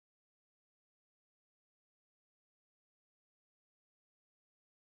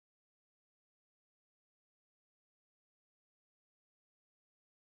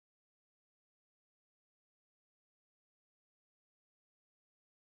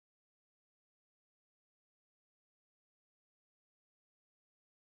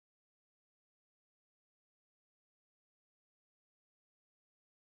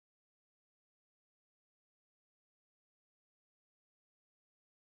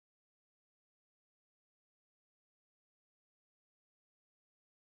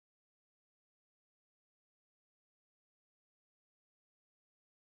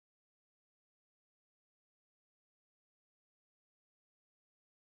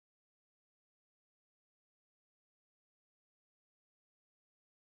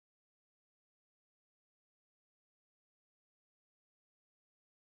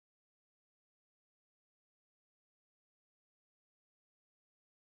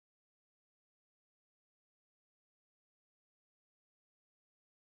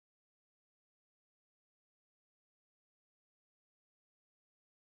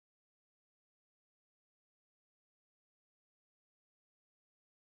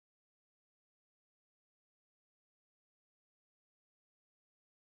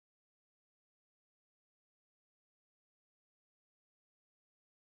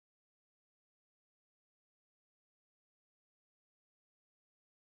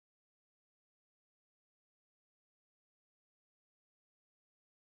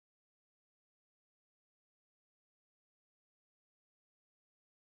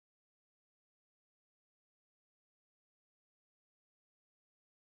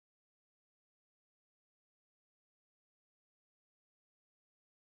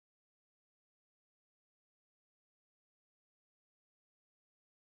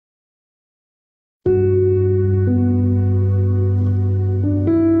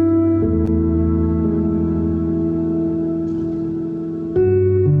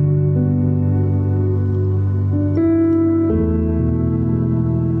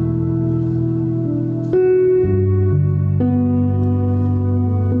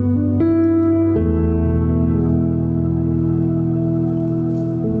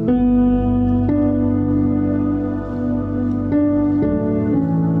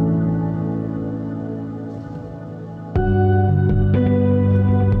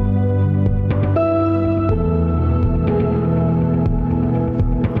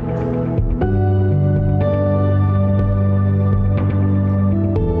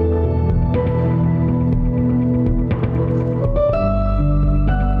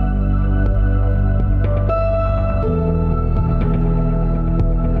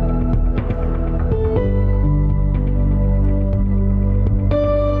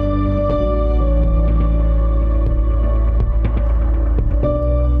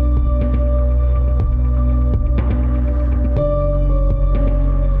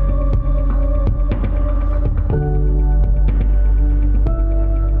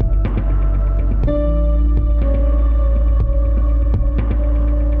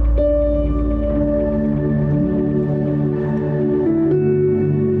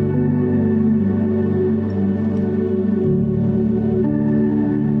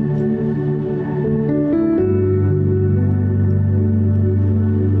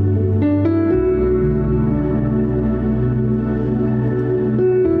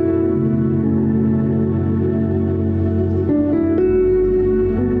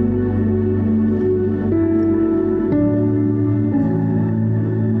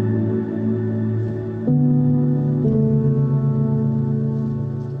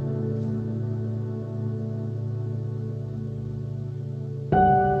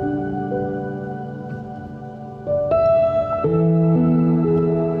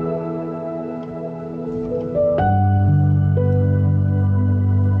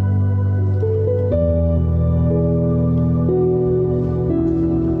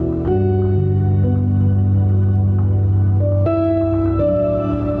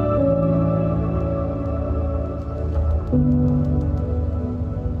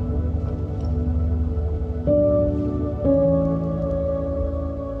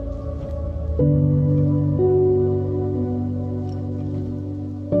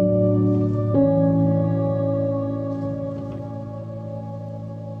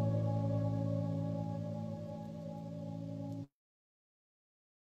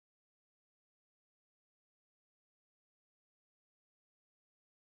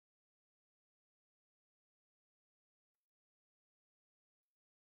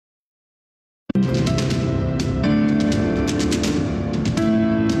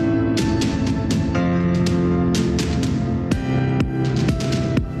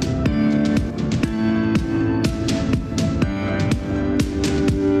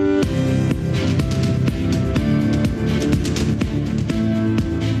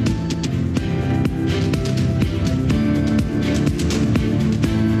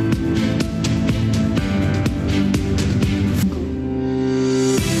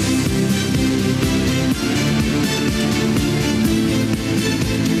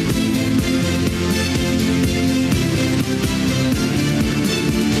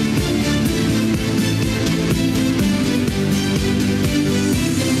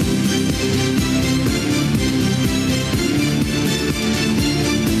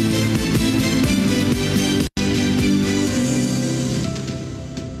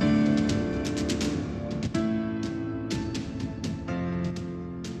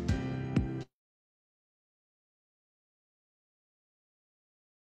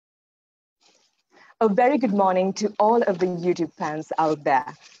A very good morning to all of the YouTube fans out there.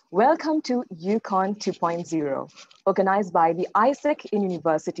 Welcome to YouCon 2.0, organized by the ISEC in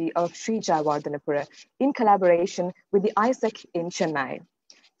University of Sri Jayawardhanapura in collaboration with the ISEC in Chennai.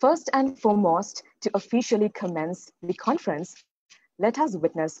 First and foremost, to officially commence the conference, let us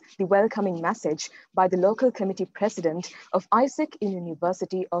witness the welcoming message by the local committee president of ISEC in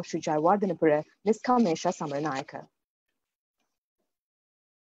University of Sri Jayawardhanapura, Ms. Kamesha Samarnayaka.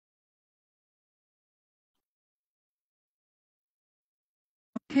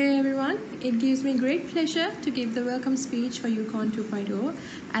 Hey everyone, it gives me great pleasure to give the welcome speech for YouCon 2.0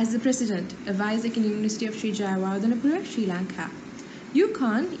 as the President of ISEC in University of Sri Jayawardhanapura, Sri Lanka.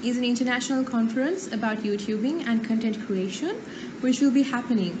 YouCon is an international conference about YouTubing and content creation, which will be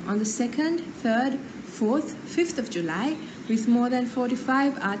happening on the 2nd, 3rd, 4th, 5th of July with more than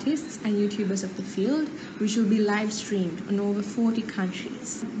 45 artists and YouTubers of the field, which will be live streamed on over 40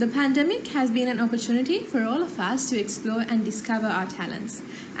 countries. The pandemic has been an opportunity for all of us to explore and discover our talents.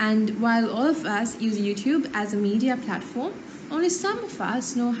 And while all of us use YouTube as a media platform, only some of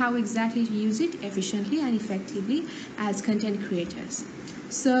us know how exactly to use it efficiently and effectively as content creators.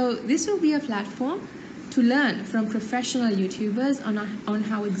 So this will be a platform to learn from professional YouTubers on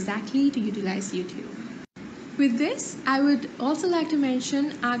how exactly to utilize YouTube. With this, I would also like to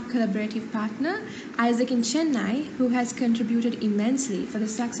mention our collaborative partner, ISEC in Chennai, who has contributed immensely for the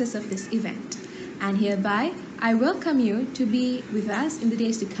success of this event. And hereby, I welcome you to be with us in the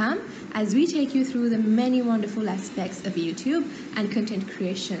days to come as we take you through the many wonderful aspects of YouTube and content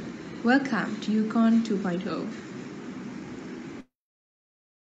creation. Welcome to YouCon 2.0.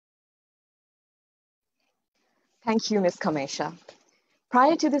 Thank you, Ms. Kamesha.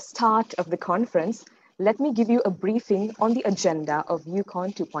 Prior to the start of the conference, let me give you a briefing on the agenda of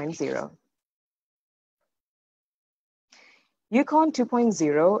YouCon 2.0. YouCon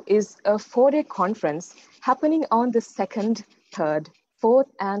 2.0 is a 4-day conference happening on the 2nd, 3rd, 4th,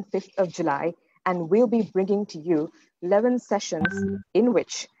 and 5th of July, and we'll be bringing to you 11 sessions in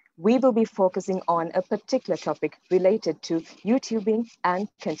which we will be focusing on a particular topic related to YouTubing and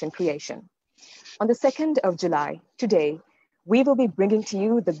content creation. On the 2nd of July, today, we will be bringing to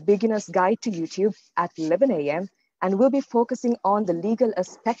you the Beginner's Guide to YouTube at 11 a.m. and we'll be focusing on the legal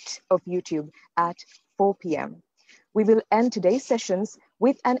aspect of YouTube at 4 p.m. We will end today's sessions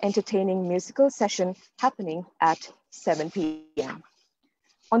with an entertaining musical session happening at 7 p.m.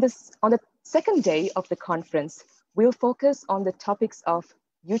 On the second day of the conference, we'll focus on the topics of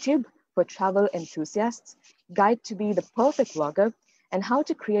YouTube for travel enthusiasts, Guide to be the perfect vlogger, and how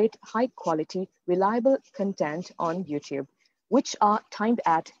to create high quality, reliable content on YouTube, which are timed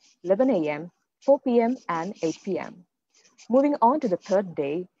at 11 a.m., 4 p.m., and 8 p.m. Moving on to the third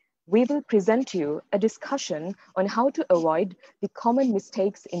day, we will present to you a discussion on how to avoid the common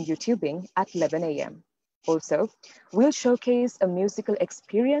mistakes in YouTubing at 11 a.m. Also, we'll showcase a musical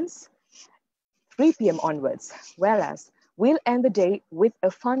experience 3 p.m. onwards, whereas we'll end the day with a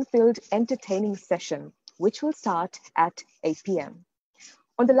fun-filled, entertaining session, which will start at 8 p.m.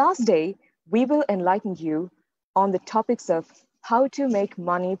 On the last day, we will enlighten you on the topics of how to make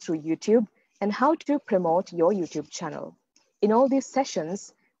money through YouTube and how to promote your YouTube channel. In all these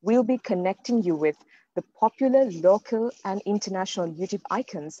sessions, we'll be connecting you with the popular local and international YouTube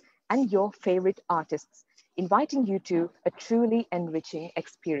icons and your favorite artists, inviting you to a truly enriching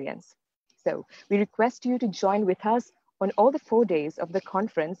experience. So we request you to join with us on all the 4 days of the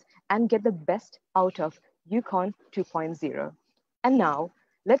conference and get the best out of YouCon 2.0. And now,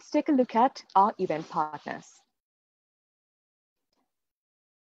 let's take a look at our event partners.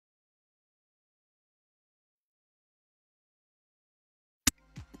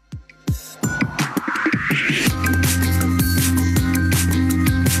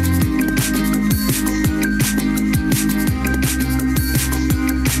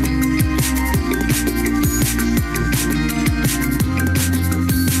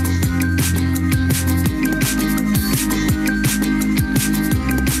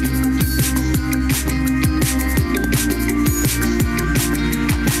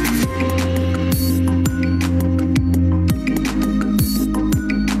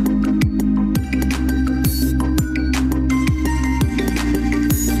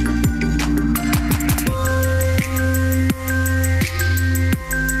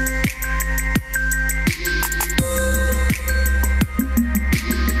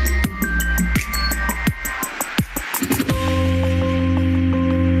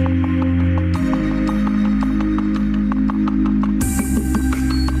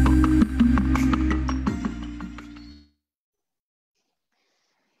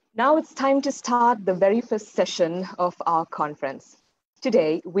 Now it's time to start the very first session of our conference.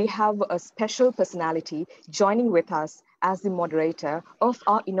 Today, we have a special personality joining with us as the moderator of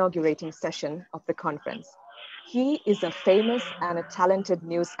our inaugurating session of the conference. He is a famous and a talented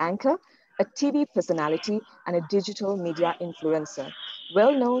news anchor, a TV personality, and a digital media influencer,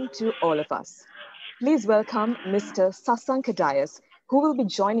 well known to all of us. Please welcome Mr. Sasanka, who will be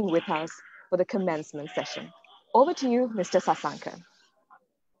joining with us for the commencement session. Over to you, Mr. Sasanka.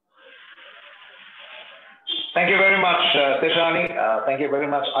 Thank you very much, Tishani. Thank you very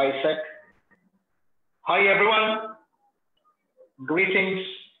much, Isaac. Hi, everyone. Greetings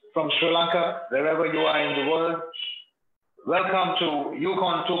from Sri Lanka, wherever you are in the world. Welcome to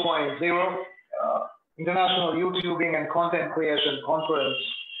YouCon 2.0, International YouTubing and Content Creation Conference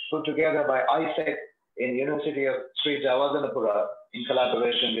put together by Isaac in University of Sri Jawaharlal in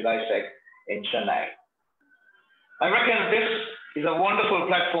collaboration with Isaac in Chennai. I reckon this is a wonderful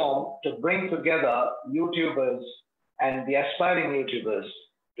platform to bring together YouTubers and the aspiring YouTubers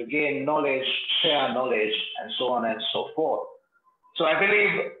to gain knowledge, share knowledge, and so on and so forth. So I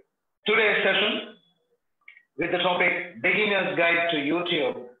believe today's session with the topic Beginner's Guide to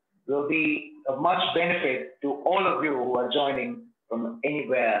YouTube will be of much benefit to all of you who are joining from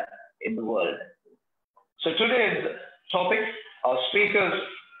anywhere in the world. So today's topic, our speakers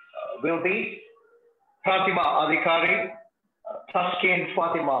will be Pratima Adhikari, Taskin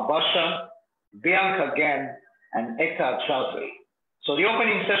Fatima Basha, Bianca Gan, and Ekta Chaudhary. So the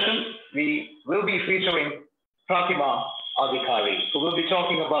opening session, we will be featuring Pratima Adhikari, who will be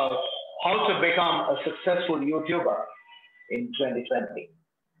talking about how to become a successful YouTuber in 2020.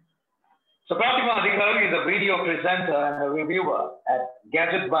 So Pratima Adhikari is a video presenter and a reviewer at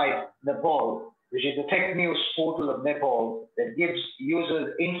Gadget by Nepal, which is a tech news portal of Nepal that gives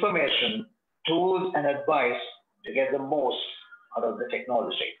users information, tools, and advice to get the most out of the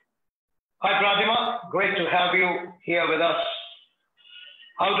technology. Hi, Pratima. Great to have you here with us.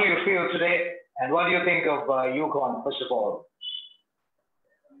 How do you feel today? And what do you think of YouCon, first of all?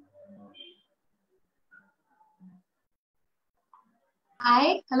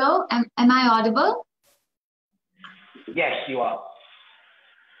 Hi, hello. Am I audible? Yes, you are.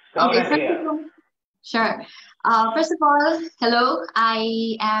 Okay, sure. First of all, hello.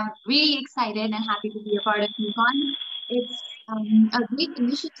 I am really excited and happy to be a part of YouCon. It's a great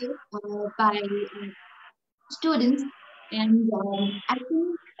initiative by students, and I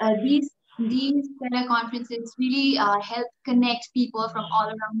think these kind of conferences really help connect people from all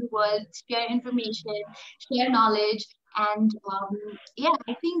around the world, share information, share knowledge, and yeah,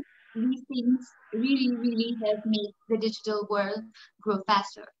 I think these things really help make the digital world grow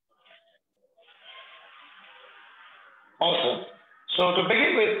faster. Awesome. So to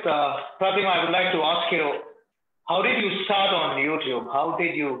begin with, Pratima, I would like to ask you, how did you start on YouTube? How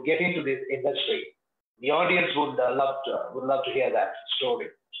did you get into this industry? The audience would love to hear that story.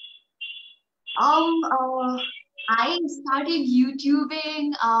 I started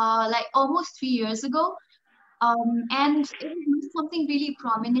YouTubing like almost 3 years ago. And it was something really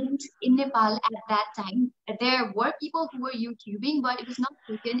prominent in Nepal at that time. There were people who were YouTubing, but it was not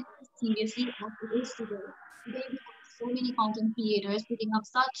taken as seriously as it is today. Today we have so many content creators putting up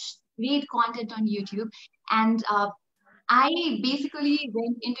such great content on YouTube, and I basically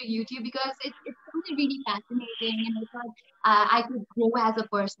went into YouTube because it sounded really fascinating, and I thought I could grow as a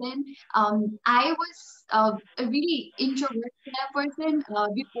person. I was a really introverted person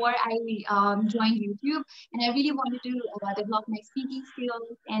before I joined YouTube, and I really wanted to develop my speaking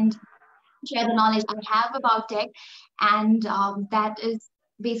skills and share the knowledge I have about tech, and that is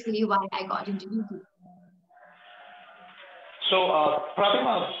basically why I got into YouTube. So,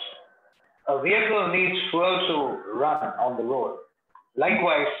 Pratima, a vehicle needs fuel to run on the road.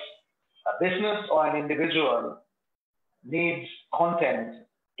 Likewise, a business or an individual needs content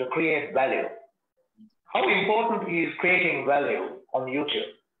to create value. How important is creating value on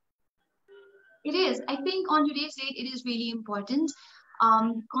YouTube? It is. I think on today's date, it is really important.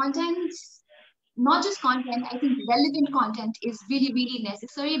 Content, not just content, I think relevant content is really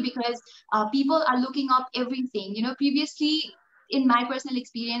necessary because people are looking up everything. You know, previously, in my personal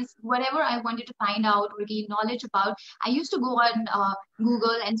experience, whatever I wanted to find out or gain knowledge about, I used to go on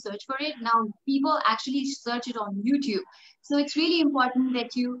Google and search for it. Now people actually search it on YouTube. So it's really important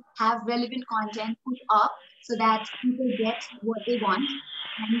that you have relevant content put up so that people get what they want.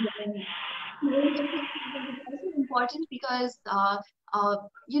 And it's also important because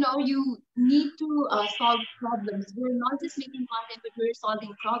you know, you need to solve problems. We're not just making content, but we're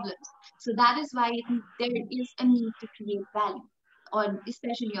solving problems. So that is why there is a need to create value,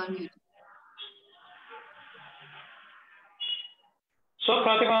 especially on YouTube. So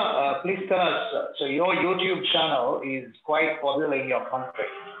Pratima, please tell us, so your YouTube channel is quite popular in your country.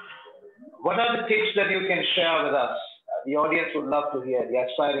 What are the tips that you can share with us? The audience would love to hear, the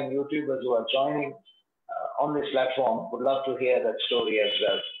aspiring YouTubers who are joining on this platform would love to hear that story as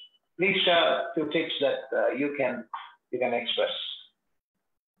well. Please share a few tips that you can express.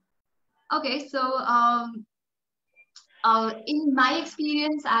 Okay, so in my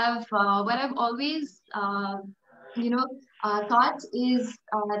experience, what I've always thought is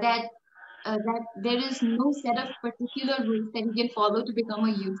that there is no set of particular rules that you can follow to become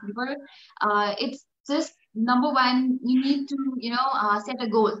a YouTuber. It's just number one, you need to set a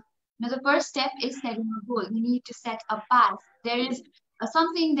goal. Now, the first step is setting a goal. You need to set a path. There is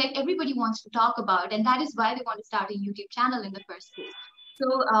something that everybody wants to talk about, and that is why they want to start a YouTube channel in the first place.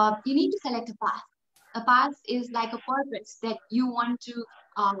 So you need to select a path. A path is like a purpose that you want to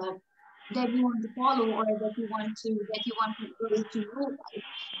follow, or that you want people to know about.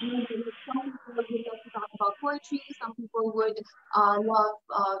 Some people would love to talk about poetry. Some people would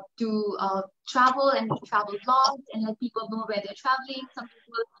love to travel and travel vlogs and let people know where they're traveling. Some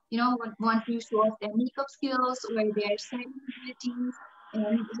people, want to show off their makeup skills or their styling abilities.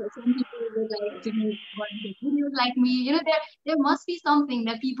 And some people would like to want to make videos like me. There must be something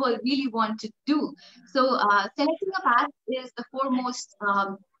that people really want to do. So selecting a path is the foremost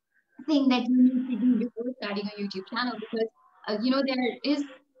thing that you need to do before starting a YouTube channel, because there is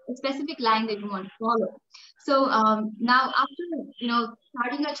a specific line that you want to follow. So now after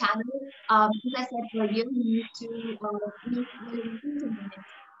starting a channel, as I said earlier, you need to make relevant content.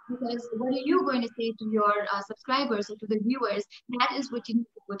 Because what are you going to say to your subscribers or to the viewers? That is what you need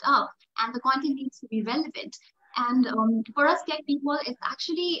to put up, and the content needs to be relevant. And for us tech people, it's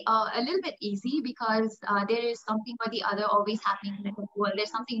actually a little bit easy, because there is something or the other always happening in the tech world.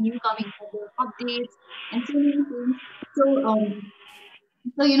 There's something new coming, there are updates and so many things. So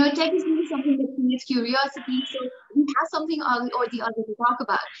tech is really something that creates curiosity. So we have something or the other to talk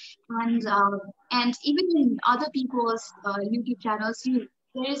about, and even in other people's YouTube channels,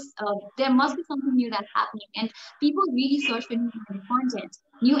 there must be something new that's happening, and people really search for new kind of content,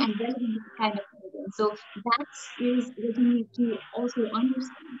 new and relevant kind of content. So that is what you need to also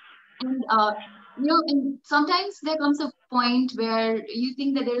understand. And and sometimes there comes a point where you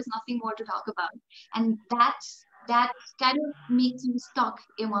think that there is nothing more to talk about, and that kind of makes you stuck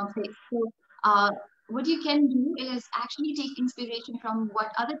in one place. So what you can do is actually take inspiration from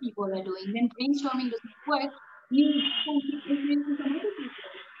what other people are doing. When brainstorming does not work, you can take inspiration from other people.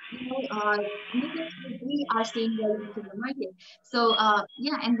 Look at what they are saying relevant in the market. So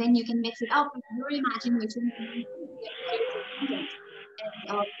yeah, and then you can mix it up with your imagination and get creative content.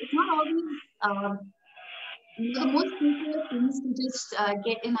 And it's not always the most crucial things to just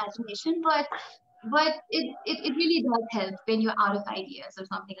get imagination, but it really does help when you're out of ideas or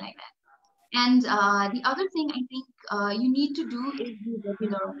something like that. And the other thing I think you need to do is be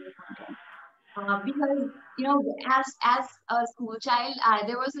regular on your content. Because as a school child,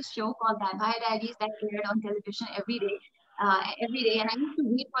 there was a show called Vampire Diaries that aired on television every day, and I used to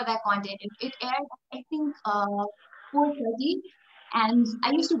wait for that content. It aired, I think, 4:30, and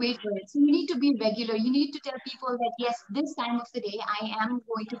I used to wait for it. So you need to be regular. You need to tell people that yes, this time of the day I am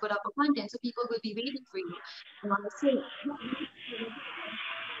going to put up a content, so people will be waiting for you. So yeah, you need to be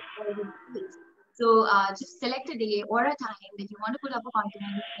regular. So just select a day or a time that you want to put up a content,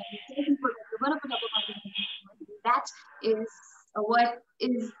 and tell people that you're going to put up a content. That is what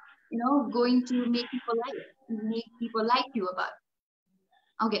is going to make people like you about.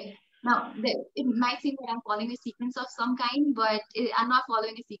 Okay. Now, it might seem that I'm following a sequence of some kind, but I'm not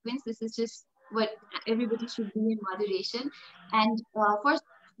following a sequence. This is just what everybody should do in moderation. And first,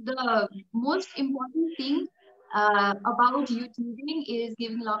 the most important thing about YouTubing is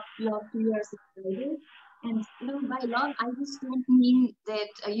giving love to your subscribers. And by love, I just don't mean that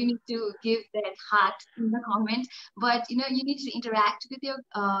you need to give that heart in the comment, but you need to interact with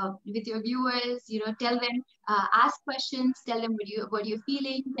your viewers. Tell them, ask questions, tell them what you're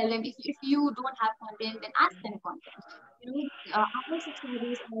feeling, tell them if you don't have content, then ask them content. Our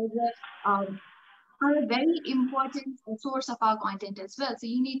subscribers are a very important source of our content as well. So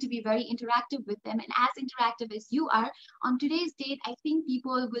you need to be very interactive with them. And as interactive as you are, on today's date, I think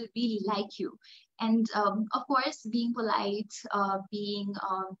people will really like you. And of course, being polite, being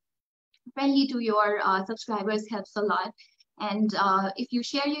friendly to your subscribers helps a lot. And if you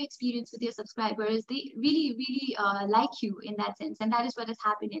share your experience with your subscribers, they really, really like you in that sense. And that is what has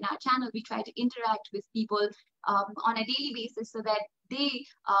happened in our channel. We try to interact with people on a daily basis so that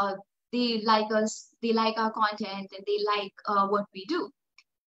they like us, they like our content, and they like what we do.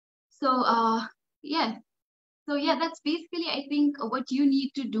 So yeah. So yeah, that's basically, I think, what you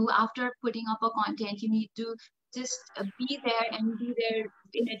need to do after putting up a content. You need to just be there and be there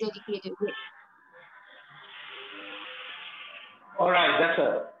in a dedicated way. All right,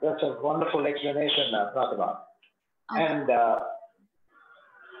 that's a wonderful explanation, Pratima. Okay. And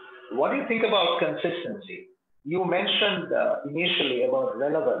what do you think about consistency? You mentioned initially about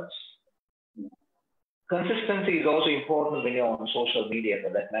relevance. Consistency is also important when you're on social media,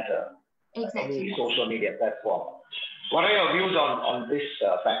 for that matter, Exactly. any social media platform. What are your views on this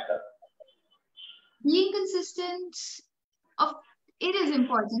factor? Being consistent, of it is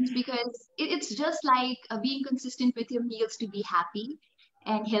important because it's just like being consistent with your meals to be happy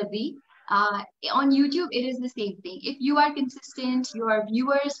and healthy. On YouTube, it is the same thing. If you are consistent, your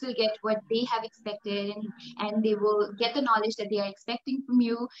viewers will get what they have expected, and they will get the knowledge that they are expecting from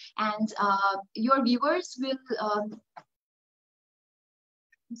you, and your viewers will.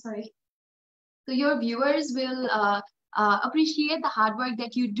 I'm sorry. So your viewers will appreciate the hard work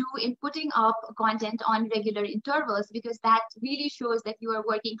that you do in putting up content on regular intervals, because that really shows that you are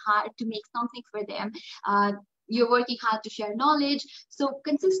working hard to make something for them. You're working hard to share knowledge. So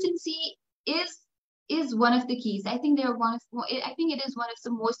consistency is one of the keys. I think I think it is one of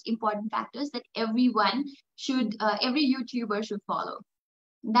the most important factors that everyone should, every YouTuber should follow.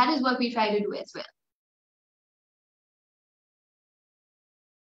 That is what we try to do as well.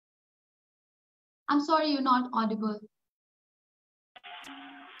 I'm sorry, you're not audible.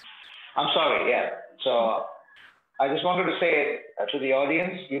 I'm sorry, yeah. So I just wanted to say to the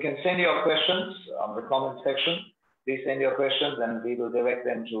audience, you can send your questions on the comment section. Please send your questions and we will direct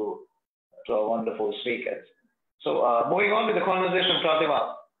them to our wonderful speakers. So moving on to the conversation,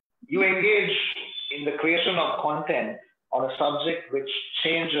 Pratima, you engage in the creation of content on a subject which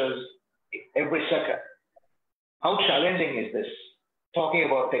changes every second. How challenging is this? Talking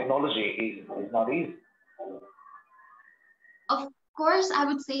about technology is not easy. Of course, I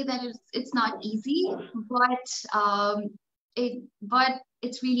would say that it's not easy, but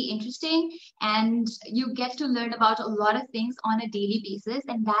it's really interesting, and you get to learn about a lot of things on a daily basis,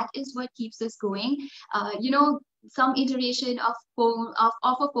 and that is what keeps us going. Some iteration of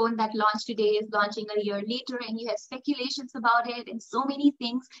a phone that launched today is launching a year later, and you have speculations about it, and so many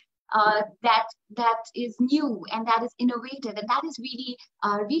things that is new and that is innovative, and that is really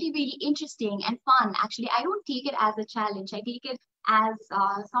really interesting and fun. Actually, I don't take it as a challenge. I take it as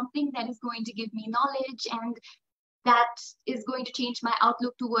something that is going to give me knowledge, and that is going to change my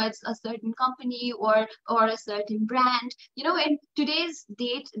outlook towards a certain company or a certain brand. In today's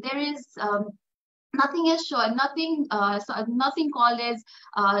date, there is nothing is sure, nothing called as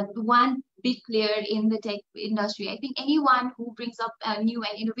one big player in the tech industry. I think anyone who brings up a new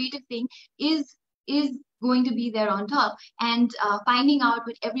and innovative thing is going to be there on top, and finding out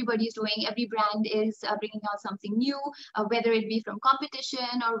what everybody is doing. Every brand is bringing out something new, whether it be from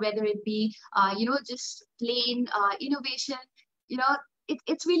competition or whether it be just plain innovation.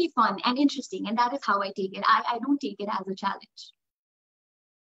 It's really fun and interesting, and that is how I take it. I don't take it as a challenge.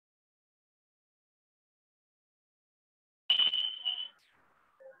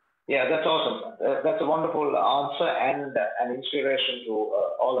 Yeah, that's awesome. That's a wonderful answer and an inspiration to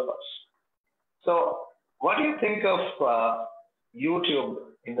all of us. So, what do you think of YouTube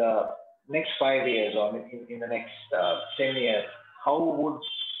in the next 5 years or in the next 10 years? How would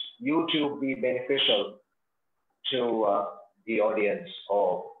YouTube be beneficial to the audience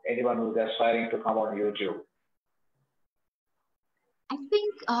or anyone who's aspiring to come on YouTube? I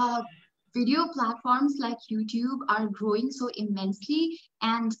think video platforms like YouTube are growing so immensely.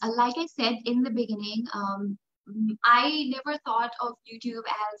 And like I said in the beginning, I never thought of YouTube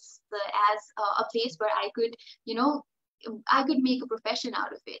as a place where I could, I could make a profession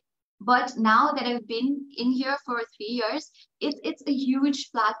out of it. But now that I've been in here for 3 years, it's a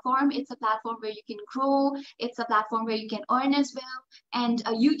huge platform. It's a platform where you can grow. It's a platform where you can earn as well. And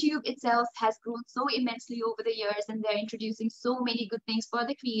YouTube itself has grown so immensely over the years, and they're introducing so many good things for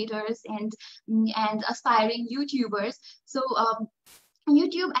the creators and aspiring YouTubers. So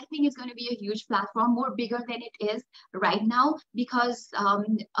YouTube, I think, is going to be a huge platform, more bigger than it is right now, because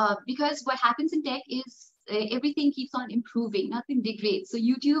what happens in tech is everything keeps on improving, nothing degrades. So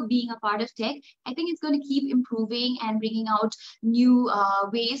YouTube, being a part of tech, I think it's going to keep improving and bringing out new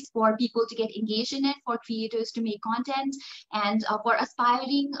ways for people to get engaged in it, for creators to make content, and for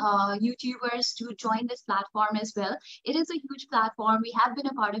aspiring YouTubers to join this platform as well. It is a huge platform. We have been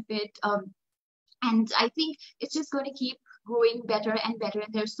a part of it. And I think it's just going to keep growing better and better.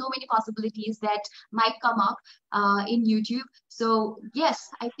 And there's so many possibilities that might come up in YouTube. So yes,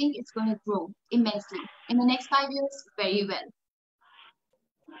 I think it's going to grow immensely in the next 5 years, very well.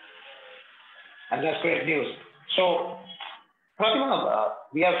 And that's great news. So, Pratima,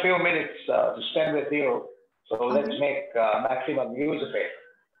 we have a few minutes to spend with you. So let's make maximum use of it.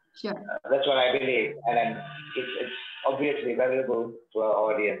 Sure. That's what I believe, and then it's obviously valuable to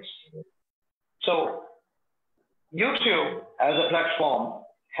our audience. So, YouTube as a platform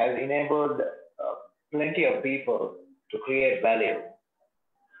has enabled plenty of people to create value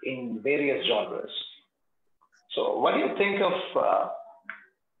in various genres. So, what do you think of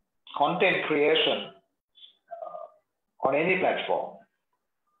content creation on any platform?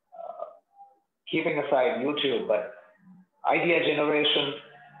 Keeping aside YouTube, but idea generation,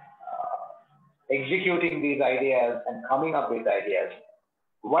 executing these ideas and coming up with ideas.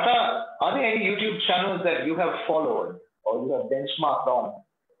 Are there any YouTube channels that you have followed or you have benchmarked on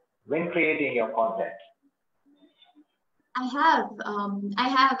when creating your content? I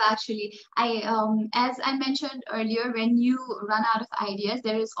have actually. As I mentioned earlier, when you run out of ideas,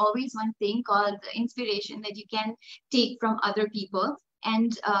 there is always one thing called inspiration that you can take from other people.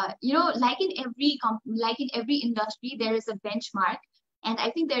 And you know, like in every industry, there is a benchmark, and I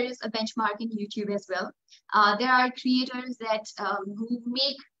think there is a benchmark in YouTube as well. There are creators that who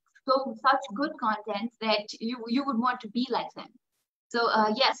make such good content that you would want to be like them. So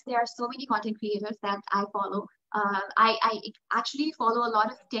yes, there are so many content creators that I follow. I actually follow a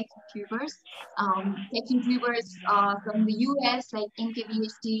lot of tech YouTubers, from the US like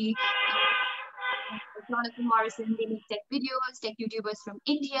NKBHD, Jonathan Morrison. They make tech videos, tech YouTubers from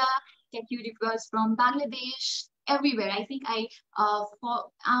India, tech YouTubers from Bangladesh, everywhere. I think I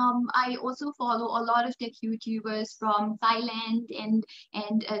also follow a lot of tech YouTubers from Thailand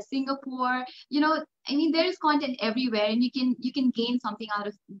and Singapore. You know, I mean, there is content everywhere, and you can gain something out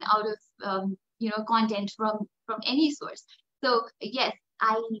of you know, content from any source. So yes,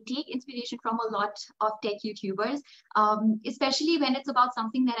 I take inspiration from a lot of tech YouTubers, especially when it's about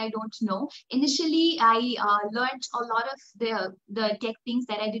something that I don't know. Initially, I learned a lot of the tech things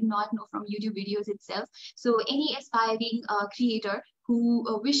that I did not know from YouTube videos itself. So any aspiring creator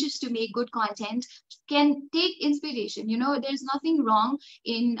who wishes to make good content can take inspiration. You know, there's nothing wrong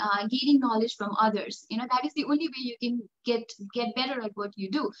in gaining knowledge from others. You know, that is the only way you can get better at what you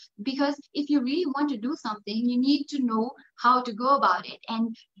do. Because if you really want to do something, you need to know how to go about it.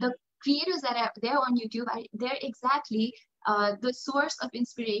 And the creators that are there on YouTube, they're exactly the source of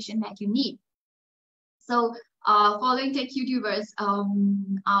inspiration that you need. So following tech YouTubers,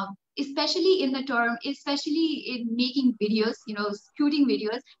 especially in making videos, you know, shooting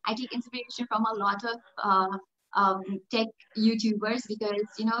videos, I take inspiration from a lot of tech YouTubers, because,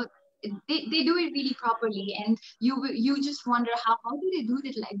 you know, they do it really properly, and you just wonder how do they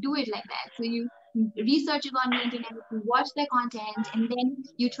do it like that. So you research it on the internet, you watch their content, and then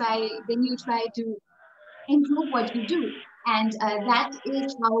you try to improve what you do. And that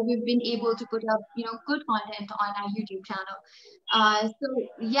is how we've been able to put up, you know, good content on our YouTube channel. So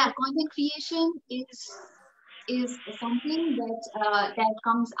yeah, content creation is something that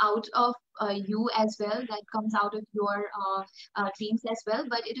comes out of you as well, that comes out of your dreams as well.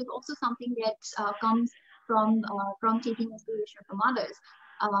 But it is also something that comes from taking inspiration from others.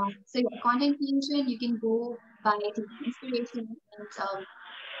 So yeah, content creation, you can go by taking inspiration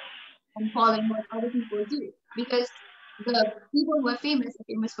and following what other people do, because the people who are famous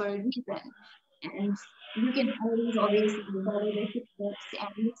for a reason, and you can always follow their footsteps and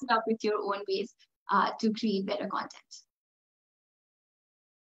mix it up with your own ways to create better content.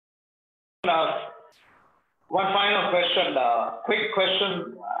 One final question, quick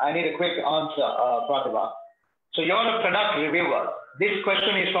question. I need a quick answer, Pratima. So you're a product reviewer. This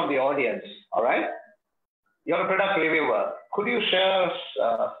question is from the audience, all right? You're a product reviewer. Could you share us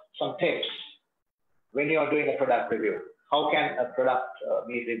some tips when you're doing a product review? How can a product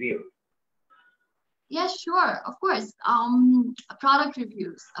be reviewed? Yeah, sure, of course. Product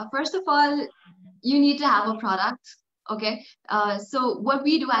reviews. First of all, you need to have a product. Okay, so what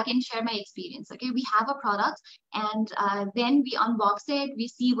we do, I can share my experience. Okay, we have a product, and then we unbox it, we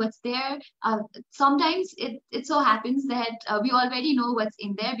see what's there. Sometimes it so happens that we already know what's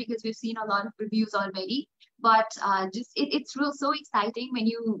in there because we've seen a lot of reviews already. But it's real so exciting when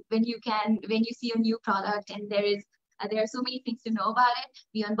you see a new product, and there are so many things to know about it.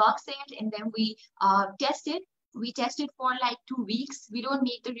 We unbox it, and then we test it. We test it for like 2 weeks. We don't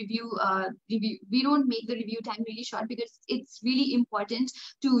make the review time really short, because it's really important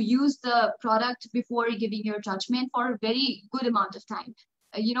to use the product before giving your judgment for a very good amount of time.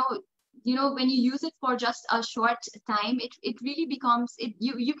 You know, when you use it for just a short time, it really becomes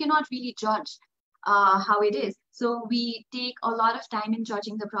you cannot really judge how it is. So we take a lot of time in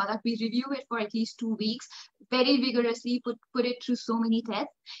judging the product. We review it for at least 2 weeks, very vigorously, put it through so many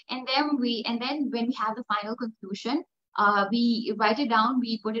tests. And then when we have the final conclusion, we write it down,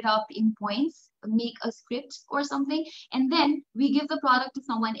 we put it up in points, make a script or something, and then we give the product to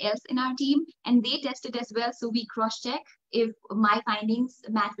someone else in our team and they test it as well. So we cross-check if my findings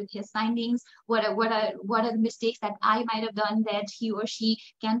match with his findings, what are the mistakes that I might have done that he or she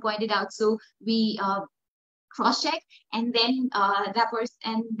can point it out. So we cross-check, and then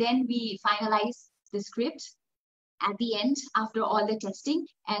we finalize the script at the end after all the testing.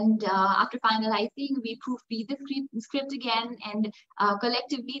 And after finalizing, we proofread the script again, and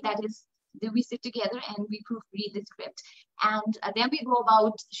collectively, that is, we sit together and we proofread the script. And then we go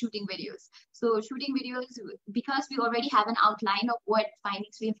about shooting videos. So shooting videos, because we already have an outline of what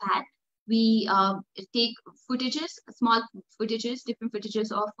findings we've had, we take footages, different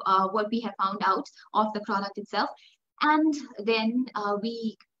footages of what we have found out of the product itself. And then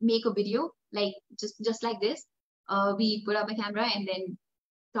we make a video, like just like this. We put up a camera and then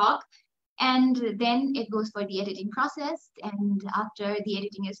talk, and then it goes for the editing process. And after the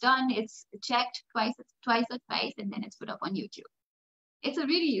editing is done, it's checked twice or twice, and then it's put up on YouTube. It's a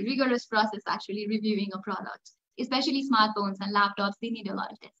really rigorous process, actually, reviewing a product, especially smartphones and laptops. They need a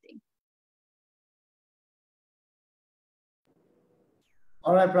lot of testing.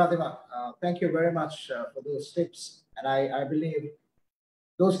 All right, Pratima, thank you very much for those tips. And I believe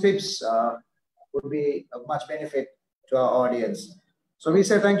those tips would be of much benefit to our audience. So we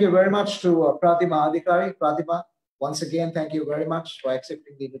say thank you very much to Pratima Adhikari. Pratima, once again, thank you very much for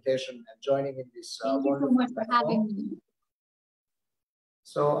accepting the invitation and joining in this Thank you so much for having me.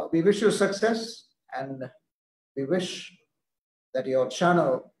 So we wish you success, and we wish that your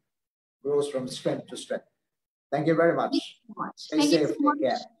channel grows from strength to strength. Thank you very much. Stay safe, take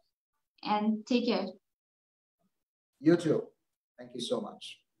care. And take care. You too. Thank you so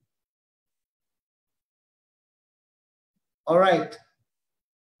much. All right.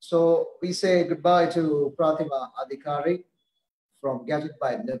 So we say goodbye to Pratima Adhikari from Get It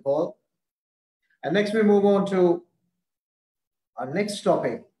by Nepal. And next we move on to our next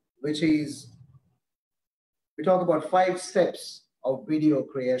topic, which is we talk about 5 steps of video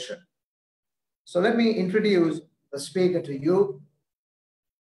creation. So let me introduce the speaker to you,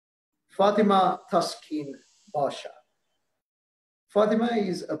 Fatima Taskin Basha. Fatima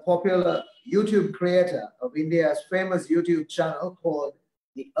is a popular YouTube creator of India's famous YouTube channel called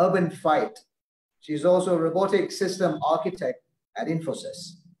The Urban Fight. She's also a robotic system architect at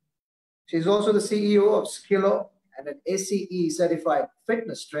Infosys. She's also the CEO of Skillo and an ACE certified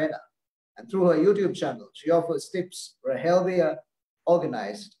fitness trainer. And through her YouTube channel, she offers tips for a healthier,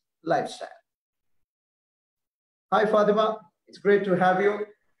 organized lifestyle. Hi, Fatima. It's great to have you.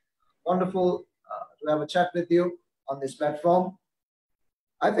 Wonderful to have a chat with you on this platform.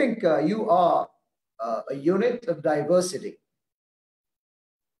 I think you are a unit of diversity.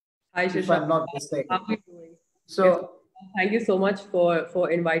 Hi, if I'm not mistaken. How are you doing? So, yes, thank you so much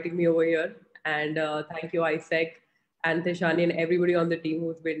for inviting me over here. And thank you, Isaac and Tishani and everybody on the team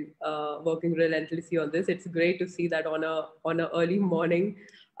who's been working relentlessly on this. It's great to see that on a early morning,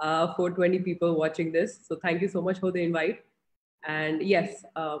 420 people watching this. So thank you so much for the invite. And yes,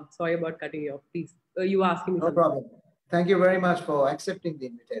 sorry about cutting you off. Please, you were asking me something. No problem. Thank you very much for accepting the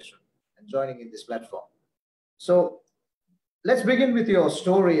invitation and joining in this platform. So let's begin with your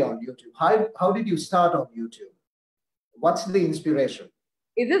story on YouTube. How did you start on YouTube? What's the inspiration?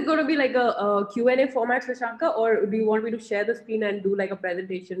 Is this going to be like a Q&A format, Sasanka, or do you want me to share the screen and do like a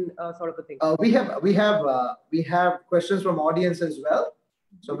presentation sort of a thing? We have questions from audience as well.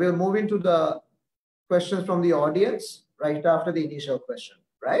 So we'll move into the questions from the audience right after the initial question,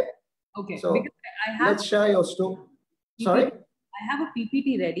 right? Okay. So let's share your story. Sorry? I have a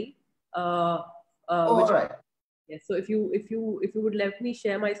PPT ready. All right. Yes. So if you would let me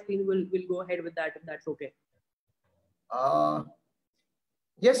share my screen, we'll go ahead with that if that's okay.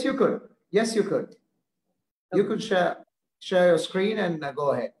 Yes, you could. Yes, you could. Okay. You could share your screen and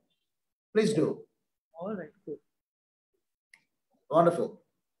go ahead. Please do. All right. Cool. Wonderful.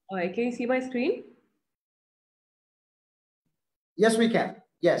 All right. Can you see my screen? Yes, we can.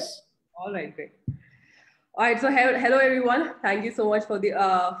 Yes. All right. Great. All right. So hello everyone. Thank you so much for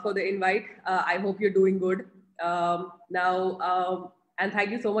the invite. I hope you're doing good. And thank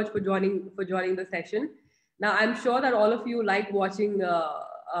you so much for joining the session. Now, I'm sure that all of you like watching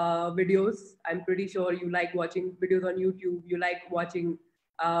videos. I'm pretty sure you like watching videos on YouTube. You like watching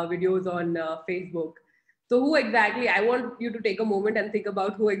videos on Facebook. So who exactly, I want you to take a moment and think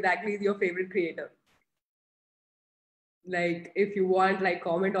about who exactly is your favorite creator. Like, if you want, like,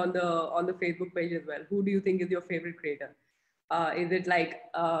 comment on the Facebook page as well. Who do you think is your favorite creator? Is it like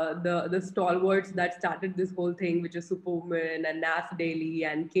the stalwarts that started this whole thing, which is Superwoman and Nas Daily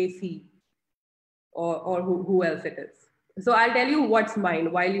and Casey, or who else it is? So I'll tell you what's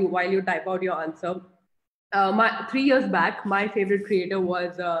mine while you type out your answer. My 3 years back, my favorite creator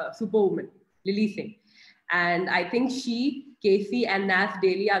was Superwoman, Lily Singh, and I think she, Casey, and Nas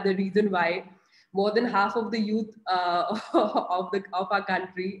Daily are the reason why more than half of the youth of our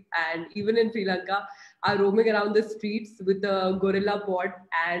country and even in Sri Lanka are roaming around the streets with a gorilla pod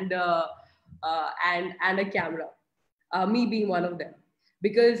and a camera. Me being one of them,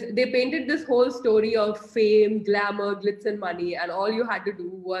 because they painted this whole story of fame, glamour, glitz, and money, and all you had to do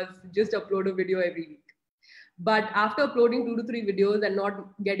was just upload a video every week. But after uploading 2 to 3 videos and not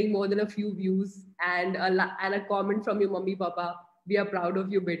getting more than a few views and and a comment from your mummy, papa, we are proud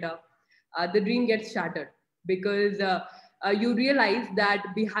of you, beta, the dream gets shattered, because you realize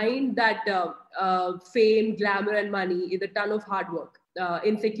that behind that fame, glamour, and money is a ton of hard work,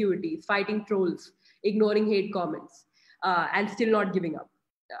 insecurities, fighting trolls, ignoring hate comments, and still not giving up.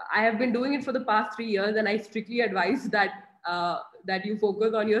 I have been doing it for the past 3 years, and I strictly advise that you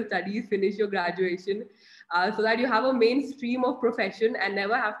focus on your studies, finish your graduation, so that you have a mainstream of profession and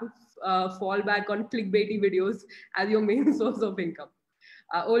never have to fall back on clickbaity videos as your main source of income.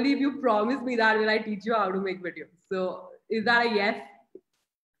 Only if you promise me that will I teach you how to make videos. So is that a yes?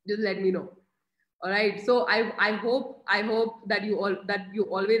 Just let me know. All right. So I hope that you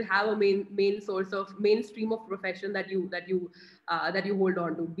always have a main source of mainstream of profession that you hold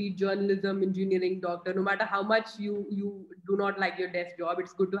on to. Be it journalism, engineering, doctor. No matter how much you do not like your desk job,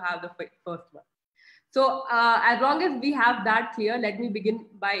 it's good to have the first one. So as long as we have that clear, let me begin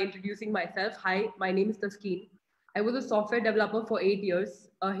by introducing myself. Hi, my name is Taskeen. I was a software developer for 8 years,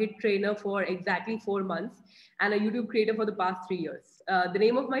 a hit trainer for exactly 4 months, and a YouTube creator for the past 3 years. The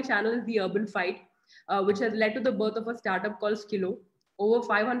name of my channel is The Urban Fight, which has led to the birth of a startup called Skillo. Over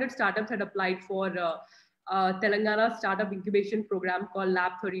 500 startups had applied for Telangana startup incubation program called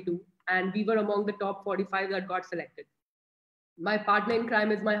Lab 32, and we were among the top 45 that got selected. My partner in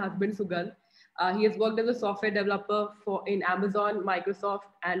crime is my husband, Sugal. He has worked as a software developer in Amazon, Microsoft,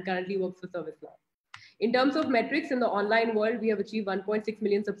 and currently works for ServiceNow. In terms of metrics in the online world, we have achieved 1.6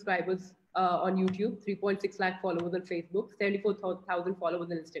 million subscribers on YouTube, 3.6 lakh followers on Facebook, 74,000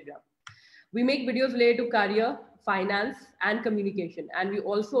 followers on Instagram. We make videos related to career, finance, and communication. And we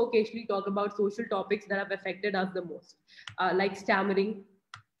also occasionally talk about social topics that have affected us the most, like stammering,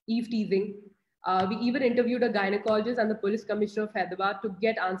 eve teasing. We even interviewed a gynecologist and the police commissioner of Hyderabad to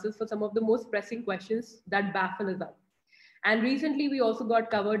get answers for some of the most pressing questions that baffle us. And recently, we also got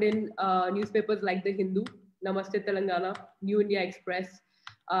covered in newspapers like The Hindu, Namaste Telangana, New India Express,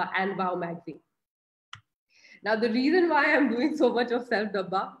 and Wow Magazine. Now, the reason why I'm doing so much of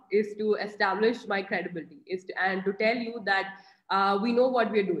self-dabba is to establish my credibility, and to tell you that we know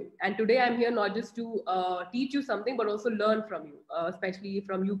what we're doing. And today I'm here not just to teach you something, but also learn from you, especially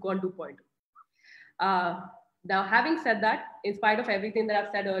from YouCon 2.0. Now, having said that, in spite of everything that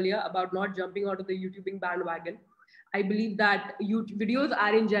I've said earlier about not jumping onto the YouTubing bandwagon, I believe that videos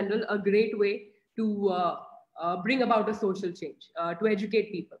are in general a great way to bring about a social change, to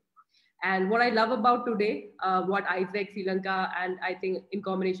educate people. And what I love about today, what Isaac Sri Lanka and I think in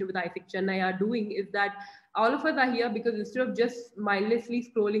combination with Isaac Chennai are doing is that all of us are here because instead of just mindlessly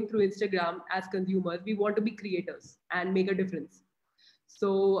scrolling through Instagram as consumers, we want to be creators and make a difference.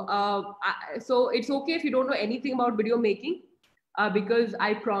 So, so it's okay if you don't know anything about video making, because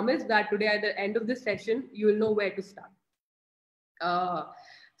I promise that today at the end of this session, you will know where to start.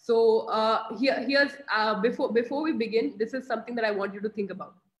 Here's before we begin, this is something that I want you to think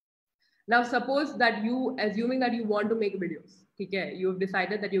about. Now, suppose that assuming that you want to make videos, okay, you've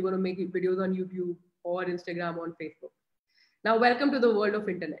decided that you're going to make videos on YouTube or Instagram or on Facebook. Now, welcome to the world of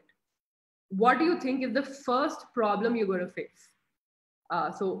internet. What do you think is the first problem you're going to face?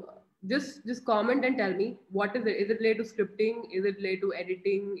 So just comment and tell me, what is it? Is it related to scripting? Is it related to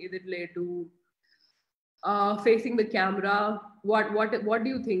editing? Is it related to facing the camera? What do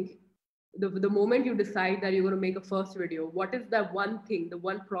you think? The moment you decide that you're going to make a first video, what is that one thing, the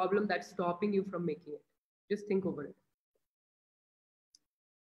one problem that's stopping you from making it? Just think over it.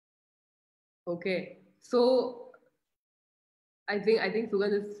 Okay, so I think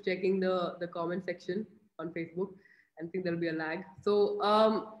Sugan is checking the comment section on Facebook. I think there'll be a lag. So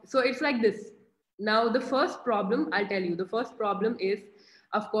so it's like this. Now the first problem, I'll tell you, the first problem is,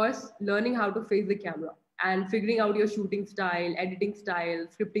 of course, learning how to face the camera and figuring out your shooting style, editing style,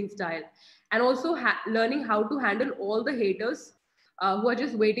 scripting style, and also learning how to handle all the haters who are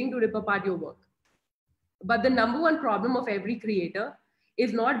just waiting to rip apart your work. But the number one problem of every creator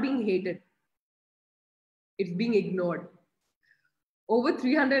is not being hated, it's being ignored. Over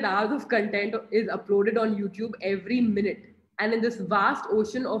 300 hours of content is uploaded on YouTube every minute. And in this vast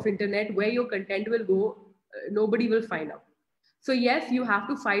ocean of internet where your content will go, nobody will find out. So yes, you have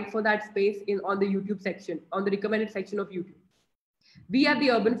to fight for that space on the YouTube section, on the recommended section of YouTube. We at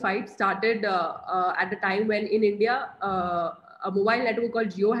the Urban Fight started at the time when in India, a mobile network called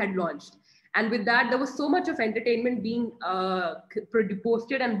Jio had launched. And with that, there was so much of entertainment being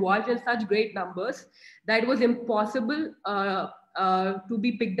posted and watched in such great numbers that it was impossible to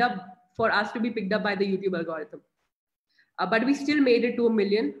be picked up, for us to be picked up by the YouTube algorithm. But we still made it to 1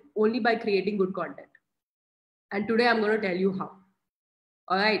 million only by creating good content. And today I'm going to tell you how.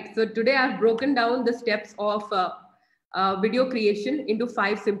 All right. So today I've broken down the steps of video creation into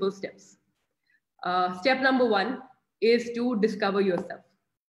 5 simple steps. Step number 1 is to discover yourself.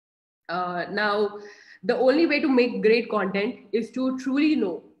 Now, the only way to make great content is to truly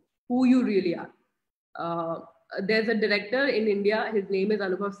know who you really are. There's a director in India, his name is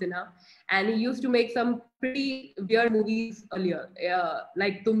Anubhav Sinha, and he used to make some pretty weird movies earlier,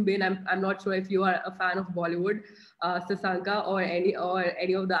 like Tum Bin. I'm not sure if you are a fan of Bollywood, Sasanka, or any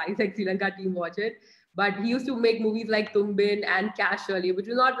of the Isaac Sri Lanka team watch it. But he used to make movies like Tum Bin and Cash earlier, which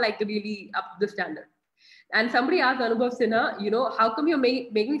was not like really up to the standard. And somebody asked Anubhav Sinha, how come you're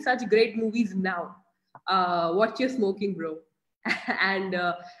making such great movies now? What you're smoking, bro? And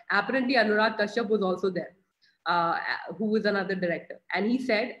apparently Anurag Kashyap was also there, who was another director. And he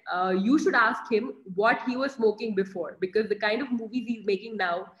said, you should ask him what he was smoking before, because the kind of movies he's making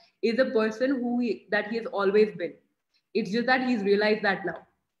now is a person that he has always been. It's just that he's realized that now.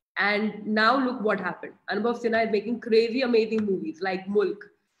 And now look what happened. Anubhav Sinha is making crazy, amazing movies like Mulk,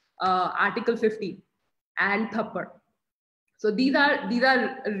 Article 50, and Thappad. So these are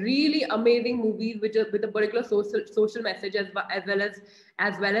really amazing movies with a particular social message as well as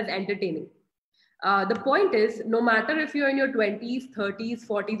entertaining. The point is, no matter if you're in your 20s, 30s,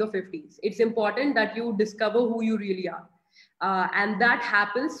 40s, or 50s, it's important that you discover who you really are. And that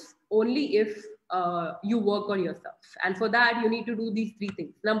happens only if you work on yourself. And for that, you need to do these 3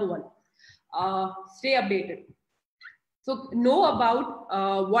 things. Number 1, stay updated. So know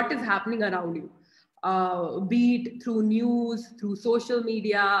about what is happening around you. Be it through news, through social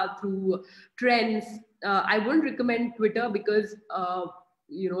media, through trends. I wouldn't recommend Twitter because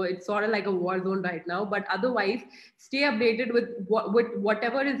it's sort of like a war zone right now. But otherwise, stay updated with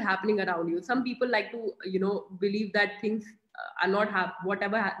whatever is happening around you. Some people like to believe that things are not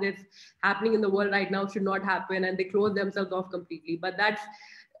whatever is happening in the world right now should not happen, and they close themselves off completely. But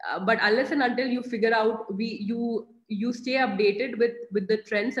but unless and until you figure out you stay updated with the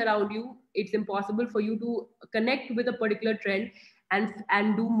trends around you, it's impossible for you to connect with a particular trend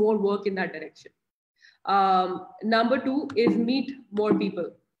and do more work in that direction. Number 2 is meet more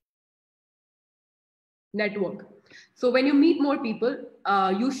people. Network. So when you meet more people,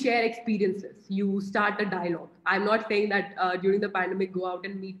 you share experiences, you start a dialogue. I'm not saying that during the pandemic go out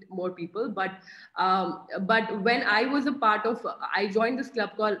and meet more people, but when I was I joined this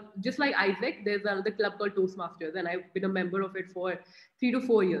club called, just like Isaac, there's another club called Toastmasters, and I've been a member of it for 3 to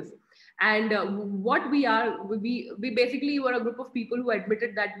 4 years. And what we are, we basically were a group of people who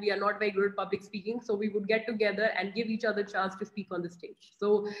admitted that we are not very good at public speaking. So we would get together and give each other a chance to speak on the stage.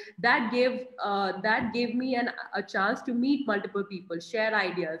 So that gave me a chance to meet multiple people, share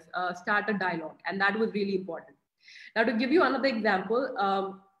ideas, start a dialogue. And that was really important. Now, to give you another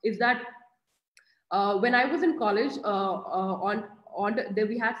example, is that when I was in college,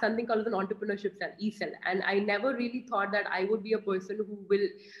 we had something called an entrepreneurship cell, E-cell, and I never really thought that I would be a person who will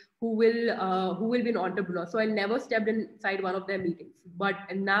be an entrepreneur. So I never stepped inside one of their meetings. But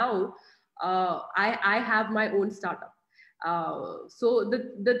now I have my own startup. So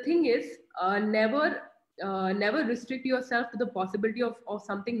the thing is, never restrict yourself to the possibility of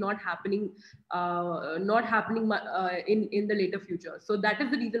something not happening in the later future. So that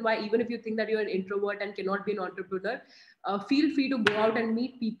is the reason why, even if you think that you're an introvert and cannot be an entrepreneur, feel free to go out and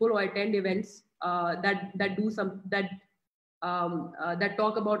meet people or attend events that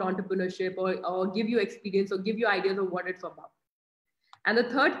talk about entrepreneurship or give you experience or give you ideas of what it's about. And the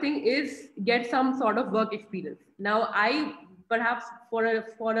third thing is get some sort of work experience. Now, I perhaps for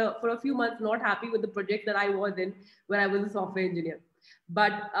a few months not happy with the project that I was in when I was a software engineer.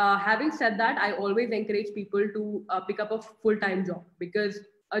 But having said that, I always encourage people to pick up a full-time job, because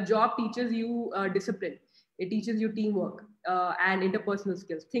a job teaches you discipline. It teaches you teamwork and interpersonal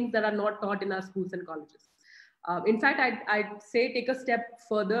skills, things that are not taught in our schools and colleges. In fact, I'd say take a step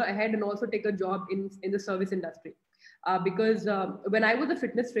further ahead and also take a job in the service industry. Because when I was a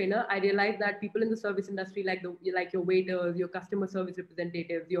fitness trainer, I realized that people in the service industry, like your waiters, your customer service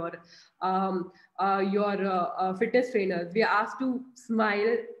representatives, your fitness trainers, we are asked to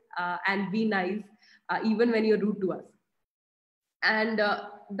smile and be nice, even when you're rude to us. And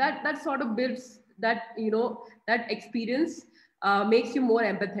that sort of builds that, that experience makes you more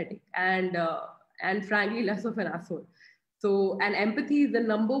empathetic and frankly less of an asshole. So, and empathy is the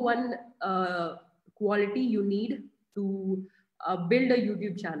number one quality you need to build a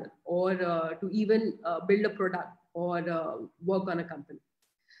YouTube channel, or to even build a product, or work on a company.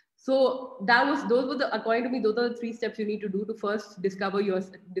 So those were the, according to me, those are the 3 steps you need to do to first discover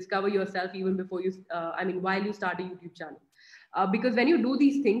yourself, even before you, while you start a YouTube channel. Because when you do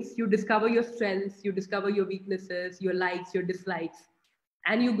these things, you discover your strengths, you discover your weaknesses, your likes, your dislikes,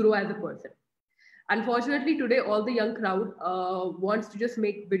 and you grow as a person. Unfortunately, today, all the young crowd wants to just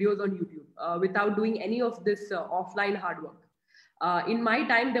make videos on YouTube without doing any of this offline hard work. In my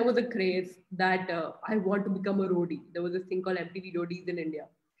time, there was a craze that I want to become a roadie. There was this thing called MTV Roadies in India.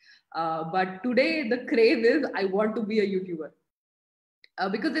 But today, the craze is I want to be a YouTuber.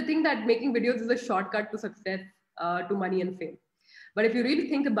 Because they think that making videos is a shortcut to success, to money and fame. But if you really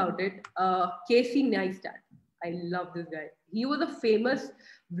think about it, Casey Neistat, I love this guy. He was a famous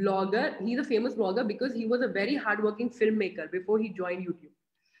vlogger. He's a famous vlogger because he was a very hardworking filmmaker before he joined YouTube.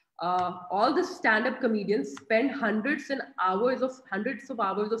 All the stand-up comedians spend hundreds of hours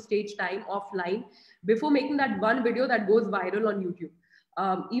of stage time offline before making that one video that goes viral on YouTube.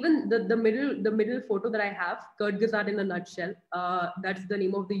 Even the middle photo that I have, Kurt Gizzard in a nutshell, that's the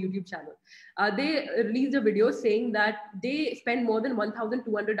name of the YouTube channel. They released a video saying that they spend more than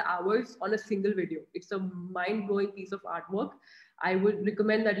 1,200 hours on a single video. It's a mind-blowing piece of artwork. I would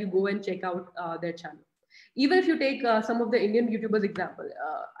recommend that you go and check out their channel. Even if you take some of the Indian YouTubers example,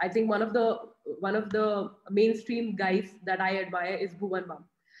 I think one of the mainstream guys that I admire is Bhuvan Bam.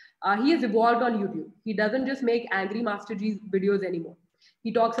 He has evolved on YouTube. He doesn't just make angry Master G's videos anymore.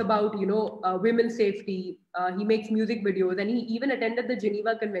 He talks about, women's safety. He makes music videos, and he even attended the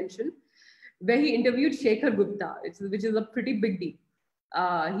Geneva Convention, where he interviewed Shekhar Gupta, which is a pretty big deal.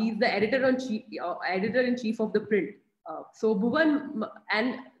 He's the editor-in-chief of the print. So Bhuvan,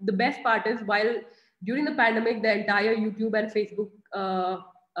 and the best part is, while during the pandemic, the entire YouTube and Facebook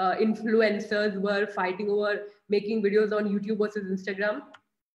influencers were fighting over making videos on YouTube versus Instagram,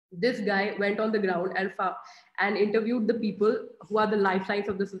 this guy went on the ground and interviewed the people who are the lifelines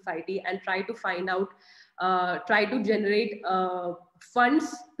of the society, and try to generate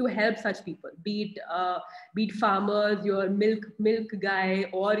funds to help such people, be it farmers, your milk guy,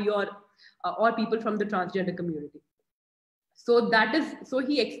 or people from the transgender community. So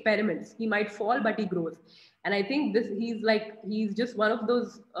he experiments. He might fall, but he grows. And I think he's just one of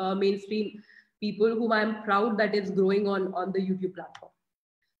those mainstream people whom I'm proud that is growing on the YouTube platform.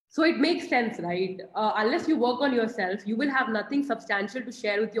 So it makes sense, right? Unless you work on yourself, you will have nothing substantial to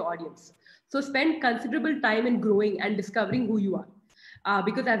share with your audience. So spend considerable time in growing and discovering who you are.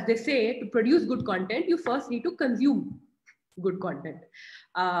 Because as they say, to produce good content, you first need to consume good content.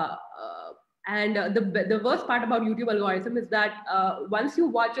 And the worst part about YouTube algorithm is that once you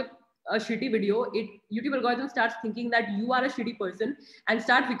watch a shitty video, YouTube algorithm starts thinking that you are a shitty person and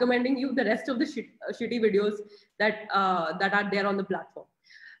starts recommending you the rest of the shitty videos that are there on the platform.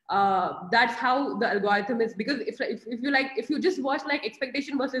 That's how the algorithm is, because if you just watch like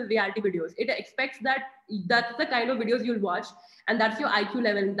expectation versus reality videos, it expects that that's the kind of videos you'll watch, and that's your IQ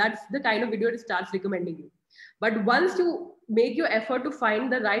level, and that's the kind of video it starts recommending you. But once you make your effort to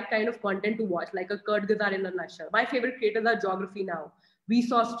find the right kind of content to watch, like a Kurt Gizzard in a nutshell. My favorite creators are Geography Now,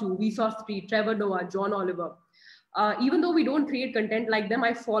 Vsauce Street, Trevor Noah, John Oliver. Even though we don't create content like them,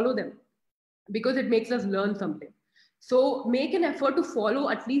 I follow them because it makes us learn something. So make an effort to follow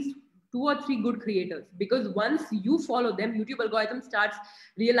at least 2 or 3 good creators, because once you follow them, YouTube algorithm starts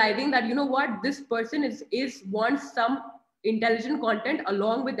realizing that, you know what, this person wants some intelligent content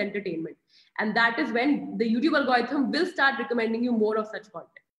along with entertainment. And that is when the YouTube algorithm will start recommending you more of such content.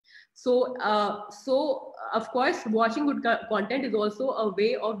 So of course, watching good content is also a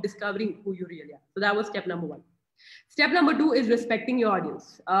way of discovering who you really are. So that was step number 1. Step number 2 is respecting your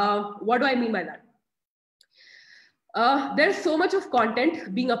audience. What do I mean by that? There's so much of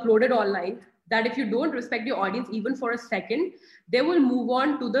content being uploaded online that if you don't respect your audience even for a second, they will move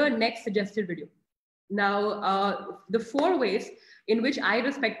on to the next suggested video. Now, the 4 ways in which I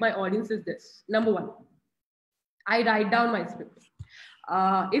respect my audience is this. Number 1, I write down my script.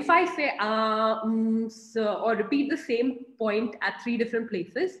 If I say or repeat the same point at 3 different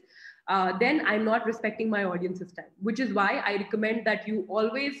places, then I'm not respecting my audience's time, which is why I recommend that you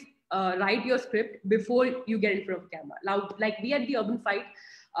always write your script before you get in front of camera. Now, like we at the Urban Fight,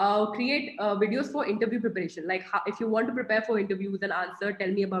 create videos for interview preparation. Like if you want to prepare for interviews and answer, tell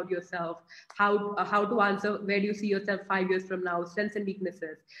me about yourself, how to answer, where do you see yourself 5 years from now, strengths and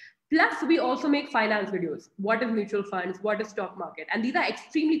weaknesses. Plus, we also make finance videos. What is mutual funds? What is stock market? And these are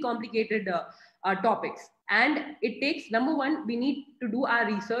extremely complicated topics. And it takes, number one, we need to do our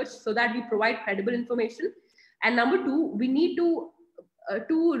research so that we provide credible information. And number two, we need to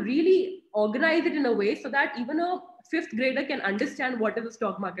really organize it in a way so that even a fifth grader can understand what is a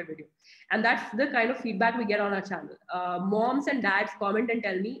stock market video. And that's the kind of feedback we get on our channel. Moms and dads comment and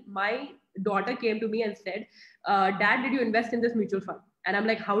tell me, my daughter came to me and said, Dad, did you invest in this mutual fund? And I'm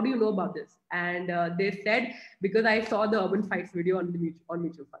like, how do you know about this? And they said, because I saw the Urban Fights video on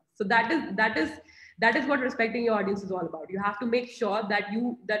mutual funds. So that is what respecting your audience is all about. You have to make sure that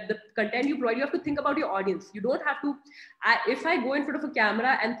the content you provide, you have to think about your audience. You don't have to, if I go in front of a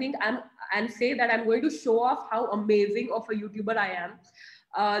camera and say that I'm going to show off how amazing of a YouTuber I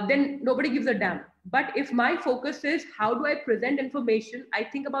am, then nobody gives a damn. But if my focus is how do I present information, I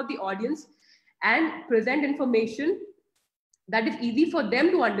think about the audience and present information that is easy for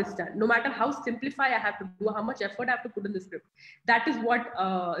them to understand, no matter how simplify I have to do, how much effort I have to put in the script. That is what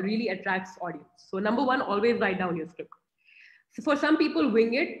really attracts audience. So number one, always write down your script. So for some people,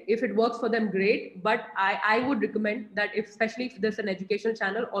 wing it. If it works for them, great. But I would recommend that, especially if there's an educational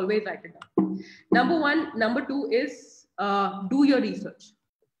channel, always write it down. Number one. Number two is do your research.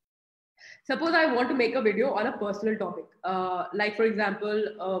 Suppose I want to make a video on a personal topic, like for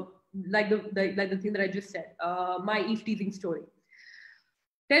example, like the thing that I just said, my Eve teasing story.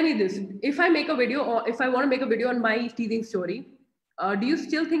 Tell me this: if I make a video, or if I want to make a video on my Eve teasing story, do you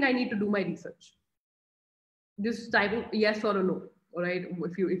still think I need to do my research? Just type in yes or a no. All right.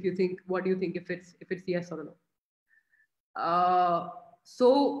 If you think, what do you think if it's yes or a no?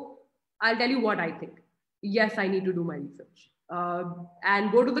 So I'll tell you what I think. Yes, I need to do my research.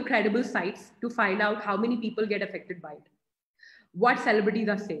 And go to the credible sites to find out how many people get affected by it, what celebrities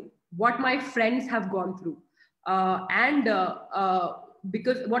are saying, what my friends have gone through,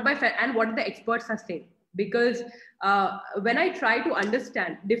 because what the experts are saying. Because when I try to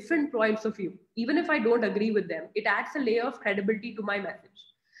understand different points of view, even if I don't agree with them, it adds a layer of credibility to my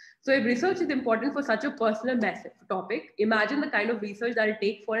message. So if research is important for such a personal topic, imagine the kind of research that it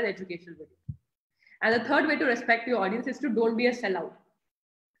takes for an educational video. And the third way to respect your audience is to don't be a sellout.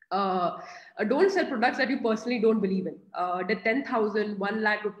 Don't sell products that you personally don't believe in. The 10,000, 1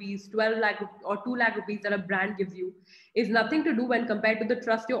 lakh rupees, 12 lakh or 2 lakh rupees that a brand gives you is nothing to do when compared to the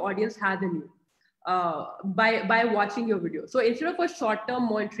trust your audience has in you by watching your video. So instead of a short-term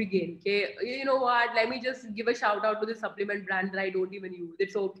monetary gain, okay, you know what, let me just give a shout out to the supplement brand that I don't even use.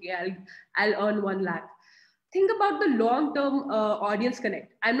 It's okay, I'll earn 1 lakh. Think about the long-term audience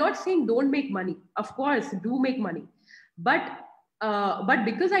connect. I'm not saying don't make money. Of course, do make money. But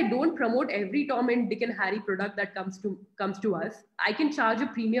because I don't promote every Tom and Dick and Harry product that comes to us, I can charge a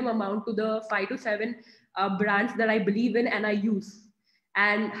premium amount to the 5 to 7 brands that I believe in and I use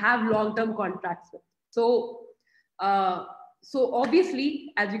and have long-term contracts with. So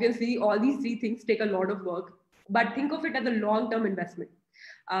obviously, as you can see, all these three things take a lot of work, but think of it as a long-term investment.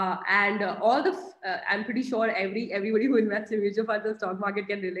 I'm pretty sure everybody who invests in mutual funds and stock market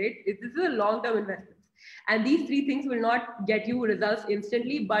can relate. This is a long-term investment. And these three things will not get you results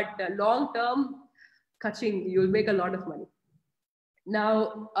instantly, but long-term, kaching, you'll make a lot of money.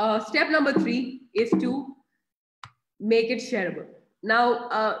 Now, step number 3 is to make it shareable. Now,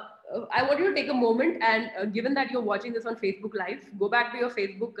 I want you to take a moment and given that you're watching this on Facebook Live, go back to your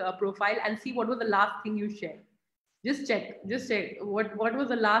Facebook profile and see what was the last thing you shared. Just check what was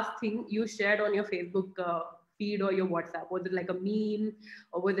the last thing you shared on your Facebook feed or your WhatsApp. Was it like a meme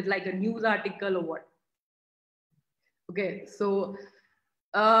or was it like a news article or what? Okay, so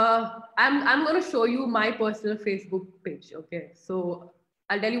I'm going to show you my personal Facebook page. Okay, so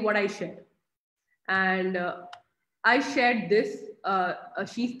I'll tell you what I shared. And I shared this.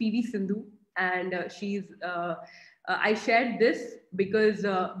 She's PV Sindhu, and I shared this because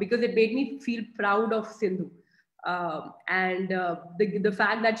it made me feel proud of Sindhu. And the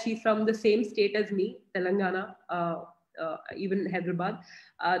fact that she's from the same state as me, Telangana, even Hyderabad,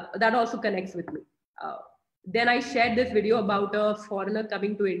 that also connects with me. Then I shared this video about a foreigner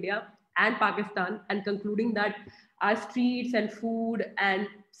coming to India and Pakistan and concluding that our streets and food and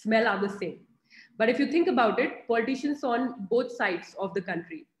smell are the same. But if you think about it, politicians on both sides of the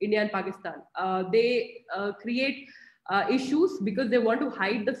country, India and Pakistan, they create issues because they want to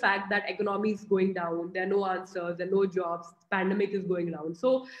hide the fact that economy is going down, there are no answers, there are no jobs, pandemic is going down.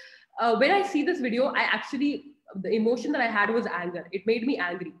 So when I see this video, the emotion that I had was anger. It made me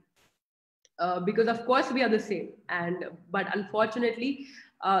angry. because of course we are the same, but unfortunately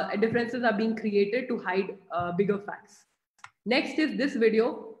differences are being created to hide bigger facts. Next is this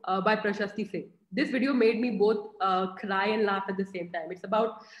video by Prashasti Singh. This video made me both cry and laugh at the same time. It's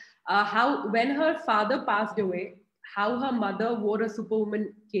about how when her father passed away, how her mother wore a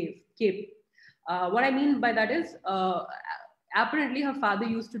superwoman cape. What I mean by that is apparently her father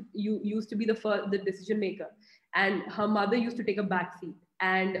used to be the decision maker, and her mother used to take a back seat.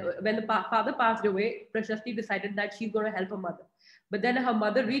 And when the father passed away, Prashasti decided that she's going to help her mother. But then her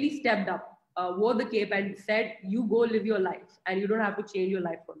mother really stepped up, wore the cape, and said, "You go live your life, and you don't have to change your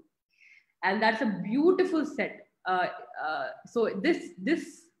life for me." And that's a beautiful set. So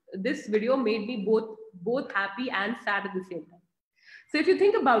this video made me both happy and sad at the same time. So if you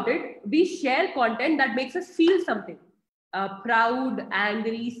think about it, we share content that makes us feel something, proud,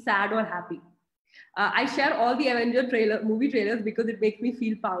 angry, sad, or happy. I share all the Avenger movie trailers because it makes me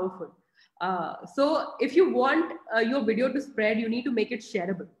feel powerful. So if you want your video to spread, you need to make it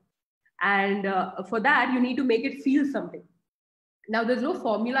shareable. And for that, you need to make it feel something. Now, there's no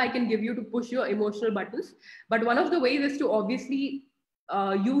formula I can give you to push your emotional buttons, but one of the ways is to obviously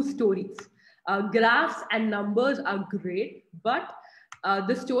use stories. Graphs and numbers are great, but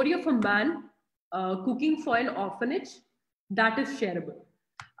the story of a man cooking for an orphanage, that is shareable.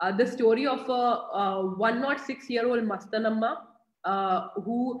 The story of a 106-year-old Mastanamma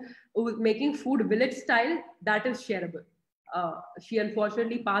who was making food village style, that is shareable. She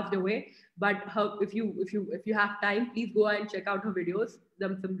unfortunately passed away, but if you have time, please go and check out her videos.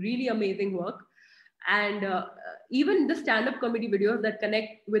 Some really amazing work. And even the stand-up comedy videos that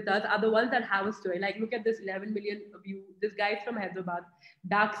connect with us are the ones that have a story. Like, look at this 11 million view. This guy is from Hyderabad,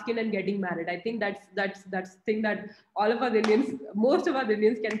 dark skin and getting married. I think that's thing that all of us Indians, most of us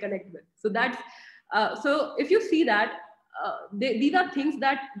Indians, can connect with. So that's so if you see that. These are things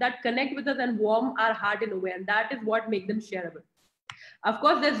that connect with us and warm our heart in a way, and that is what makes them shareable. Of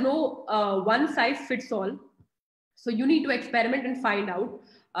course, there's no one size fits all, so you need to experiment and find out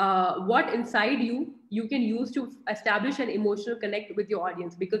what inside you can use to establish an emotional connect with your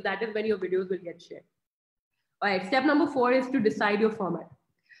audience, because that is when your videos will get shared. All right, step number 4 is to decide your format.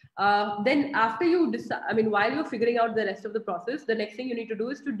 Then after you decide, while you're figuring out the rest of the process, the next thing you need to do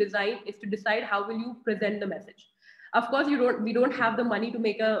is to decide how will you present the message. Of course, we don't have the money to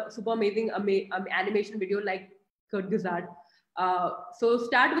make a super amazing animation video like Kurt Gizzard. So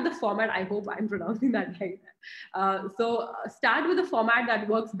start with the format. I hope I'm pronouncing that right. So start with the format that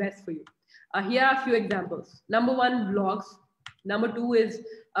works best for you. Here are a few examples. Number 1, vlogs. Number 2 is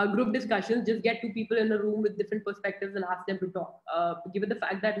group discussions. Just get 2 people in a room with different perspectives and ask them to talk. Given the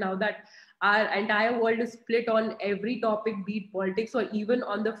fact that now that our entire world is split on every topic, be it politics or even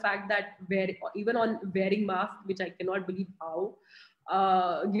on the fact that even on wearing masks, which I cannot believe how.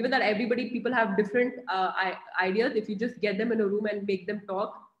 Given that people have different ideas, if you just get them in a room and make them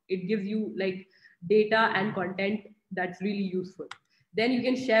talk, it gives you like data and content that's really useful. Then you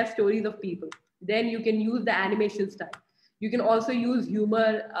can share stories of people. Then you can use the animation style. You can also use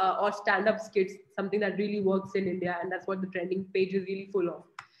humor or stand-up skits, something that really works in India, and that's what the trending page is really full of.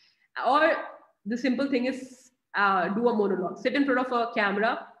 Or the simple thing is do a monologue. Sit in front of a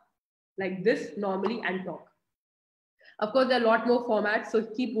camera like this normally and talk. Of course, there are a lot more formats, so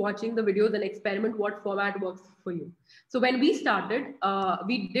keep watching the videos and experiment what format works for you. So when we started,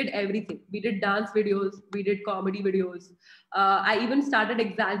 we did everything. We did dance videos, we did comedy videos. I even started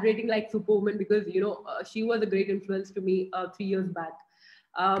exaggerating like Superwoman because, she was a great influence to me 3 years back.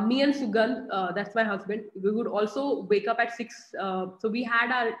 Me and Sugandh, that's my husband, we would also wake up at 6. So we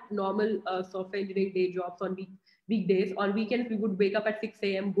had our normal software engineering day jobs on weekdays. On weekends, we would wake up at 6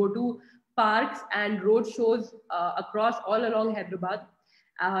 a.m., go to parks and road shows across all along Hyderabad,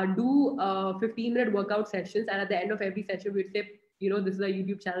 do 15-minute workout sessions. And at the end of every session, we'd say, this is a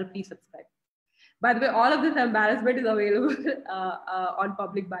YouTube channel, please subscribe. By the way, all of this embarrassment is available on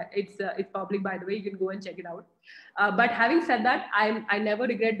public. It's public, by the way. You can go and check it out. But having said that, I never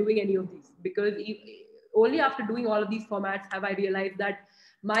regret doing any of these, because only after doing all of these formats have I realized that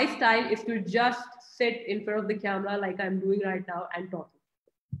my style is to just sit in front of the camera like I'm doing right now and talking.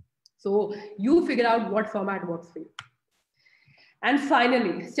 So you figure out what format works for you. And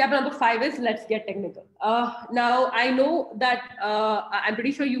finally, step number 5 is let's get technical. Now, I know that I'm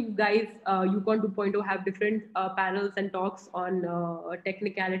pretty sure you guys, YouCon 2.0 have different panels and talks on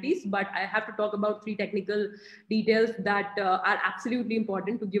technicalities, but I have to talk about 3 technical details that are absolutely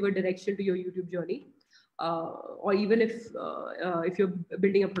important to give a direction to your YouTube journey, or even if you're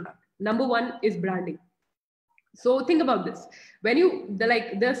building a product. Number 1 is branding. So think about this. When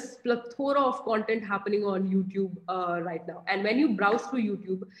there's plethora of content happening on YouTube right now. And when you browse through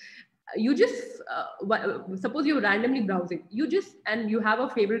YouTube, you just suppose you're randomly browsing, and you have a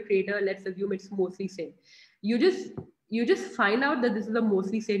favorite creator, let's assume it's mostly sane. You just find out that this is a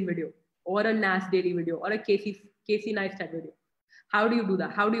mostly sane video, or a Nas Daily video, or a Casey Neistat video. How do you do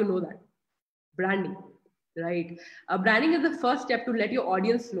that? How do you know that? Branding, right? Branding is the first step to let your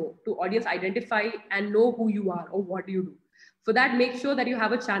audience know, to audience identify and know who you are or what do you do. For that, make sure that you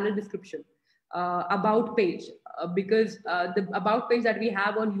have a channel description, about page, because the about page that we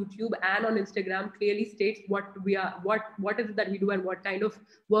have on YouTube and on Instagram clearly states what we are, what is it that we do, and what kind of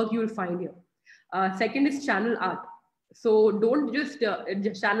work you will find here. Second is channel art. So don't just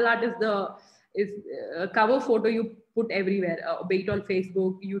channel art is a cover photo you put everywhere, be it on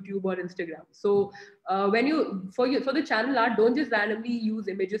Facebook, YouTube, or Instagram. So when you for the channel art, don't just randomly use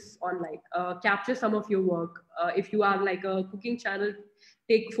images online. Capture some of your work. If you are like a cooking channel,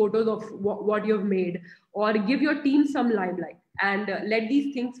 take photos of what you've made, or give your team some limelight, and let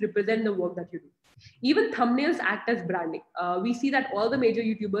these things represent the work that you do. Even thumbnails act as branding. We see that all the major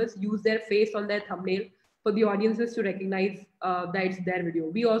YouTubers use their face on their thumbnail for the audiences to recognize that it's their video.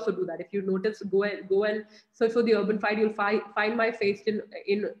 We also do that. If you notice, go and search for the Urban Fight. You'll find my face in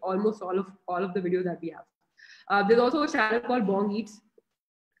almost all of the videos that we have. There's also a channel called Bong Eats,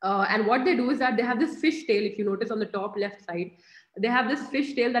 and what they do is that they have this fish tail. If you notice on the top left side, they have this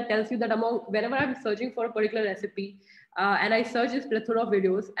fish tail that tells you that whenever I'm searching for a particular recipe, and I search this plethora of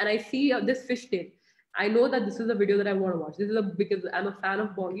videos, and I see this fish tail, I know that this is the video that I want to watch. Because I'm a fan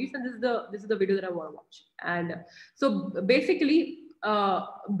of bongies, and this is the video that I want to watch. And so basically,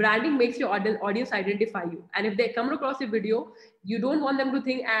 branding makes your audience identify you. And if they come across a video, you don't want them to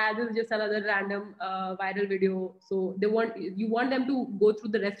think, this is just another random viral video. So you want them to go through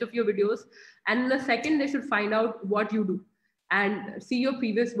the rest of your videos, and in the second they should find out what you do and see your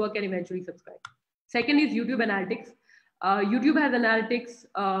previous work and eventually subscribe. Second is YouTube analytics. YouTube has analytics,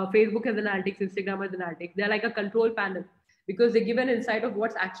 Facebook has analytics, Instagram has analytics. They're like a control panel because they give an insight of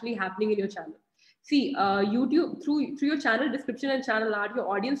what's actually happening in your channel. See, YouTube, through your channel description and channel art, your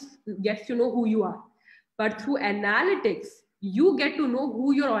audience gets to know who you are. But through analytics, you get to know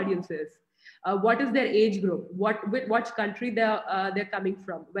who your audience is. What is their age group, which country they're coming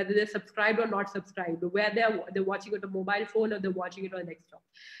from, whether they're subscribed or not subscribed, where they're watching it on a mobile phone or they're watching it on a desktop.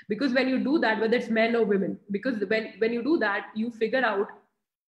 Because when you do that, whether it's men or women, because when you do that, you figure out,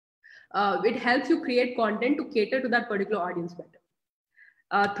 it helps you create content to cater to that particular audience better.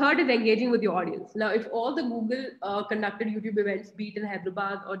 Third is engaging with your audience. Now, if all the Google conducted YouTube events, be it in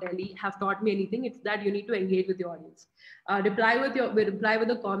Hyderabad or Delhi, have taught me anything, it's that you need to engage with your audience. Reply with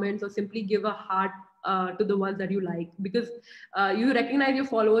the comments, or simply give a heart to the ones that you like, because you recognize your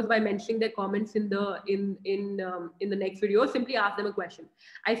followers by mentioning their comments in the next video. Simply ask them a question.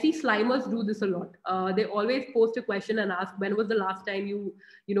 I see Slimers do this a lot. They always post a question and ask, when was the last time you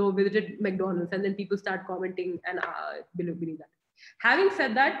visited McDonald's, and then people start commenting and believe that. Having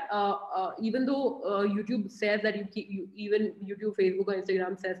said that, even though YouTube says that even YouTube, Facebook, or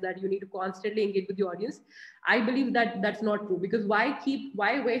Instagram says that you need to constantly engage with your audience, I believe that that's not true. Because why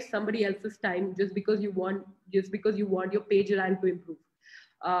waste somebody else's time just because you want your page rank to improve?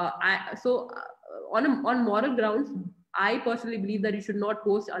 On moral grounds, I personally believe that you should not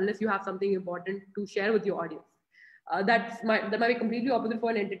post unless you have something important to share with your audience. That might be completely opposite for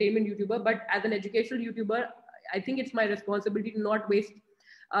an entertainment YouTuber, but as an educational YouTuber, I think it's my responsibility to not waste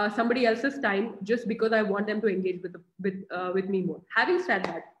somebody else's time just because I want them to engage with me more. Having said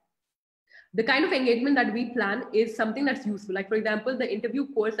that, the kind of engagement that we plan is something that's useful. Like, for example, the interview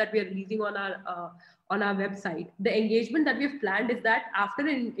course that we are releasing on our website, the engagement that we have planned is that after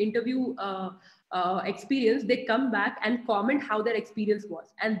an interview experience, they come back and comment how their experience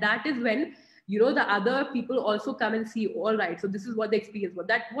was. And that is when the other people also come and see, all right, so this is what the experience was.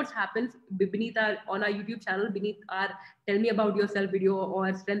 That's what happens beneath on our YouTube channel, beneath our tell me about yourself video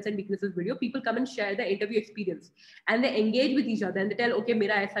or strengths and weaknesses video. People come and share their interview experience, and they engage with each other, and they tell, okay,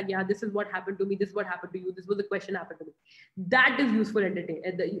 mera aisa gaya, this is what happened to me, this is what happened to you, this was the question happened to me. That is useful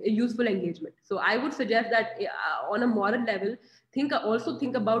engagement. So I would suggest that on a moral level, also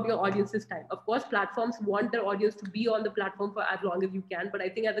think about your audience's time. Of course, platforms want their audience to be on the platform for as long as you can, but I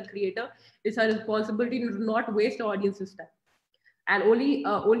think as a creator, it's our responsibility to not waste the audience's time, and only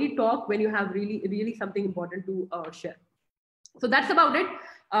talk when you have really something important to share. So that's about it.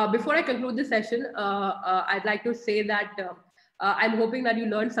 Before I conclude this session, I'd like to say that I'm hoping that you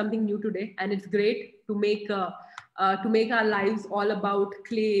learned something new today, and it's great to make our lives all about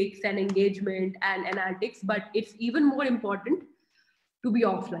clicks and engagement and analytics, but it's even more important to be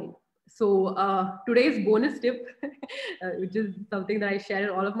offline. So today's bonus tip, which is something that I share in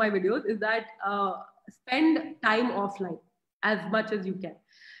all of my videos, is that spend time offline as much as you can.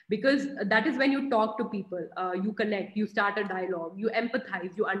 because that is when you talk to people, you connect, you start a dialogue, you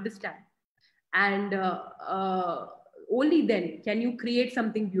empathize, you understand. And only then can you create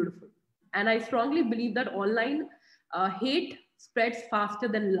something beautiful. And I strongly believe that online hate spreads faster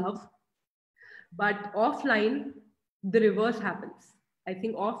than love, but offline, the reverse happens. I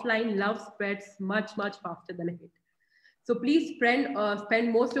think offline love spreads much, much faster than hate. So please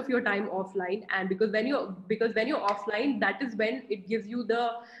spend most of your time offline, and because when you're offline, that is when it gives you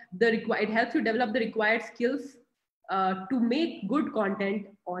it helps you develop the required skills to make good content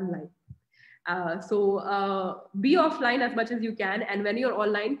online. Be offline as much as you can, and when you're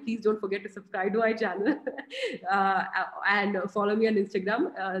online, please don't forget to subscribe to my channel uh, and follow me on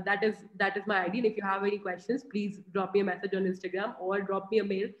Instagram. That is my ID. And if you have any questions, please drop me a message on Instagram or drop me a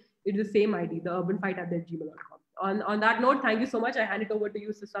mail. It's the same ID, theurbanfight@gmail.com. On that note, thank you so much. I hand it over to you,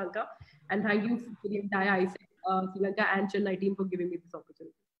 Sasanka, and thank you to the entire ISEC, Sri Lanka and Chennai team for giving me this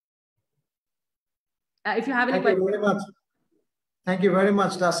opportunity. If you have any questions. Thank you very much. Thank you very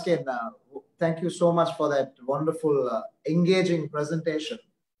much, Taskin. Thank you so much for that wonderful, engaging presentation.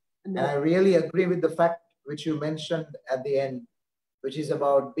 No. And I really agree with the fact which you mentioned at the end, which is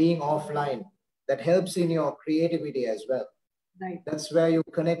about being offline. That helps in your creativity as well. Right. That's where you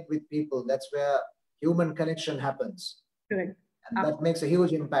connect with people. That's where human connection happens. Correct. And that makes a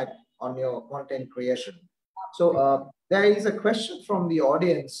huge impact on your content creation. So there is a question from the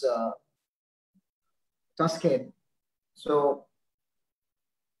audience, Taskin. So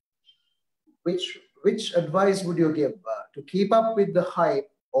which advice would you give to keep up with the hype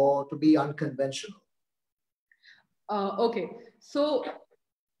or to be unconventional? Okay, so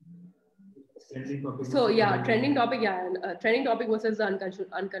trending topic, trending topic versus the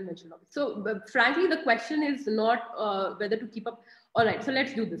unconventional topic. So frankly, the question is not whether to keep up. All right, so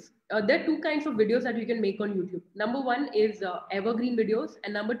let's do this. There are two kinds of videos that you can make on YouTube. Number one is evergreen videos,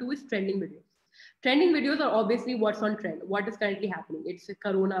 and number two is trending videos. Trending videos are obviously what's on trend, what is currently happening. It's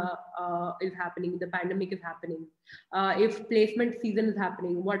Corona is happening, the pandemic is happening, if placement season is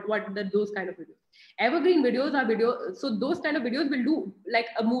happening, those kind of videos. Evergreen videos are videos, so those kind of videos will do like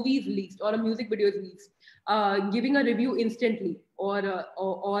a movie is released or a music video is released, giving a review instantly or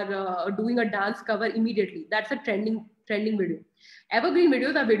doing a dance cover immediately. That's a trending video. Evergreen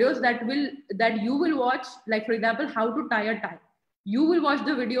videos are videos that you will watch, like for example, how to tie a tie. You will watch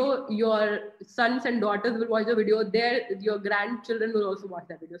the video, your sons and daughters will watch the video, your grandchildren will also watch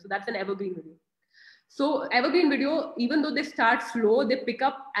that video. So that's an evergreen video. So evergreen video, even though they start slow, they pick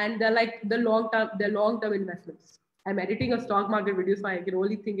up and they're like the long-term investments. I'm editing a stock market video, so I can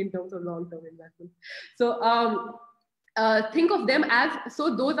only think in terms of long-term investments. So think of them as,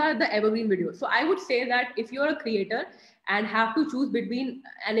 so those are the evergreen videos. So I would say that if you're a creator and have to choose between,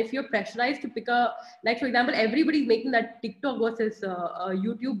 and if you're pressurized to pick like for example, everybody's making that TikTok versus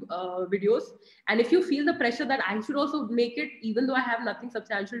YouTube videos. And if you feel the pressure that I should also make it, even though I have nothing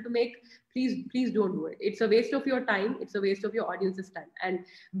substantial to make, please don't do it. It's a waste of your time. It's a waste of your audience's time. And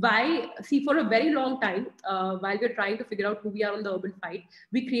for a very long time, while we're trying to figure out who we are on the Urban Fight,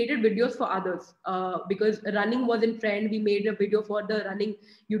 we created videos for others because running was in trend. We made a video for the running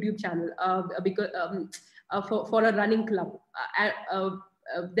YouTube channel because for a running club,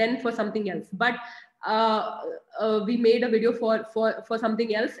 then for something else. But we made a video for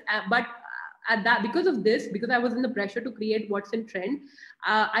something else. But at that, because I was in the pressure to create what's in trend,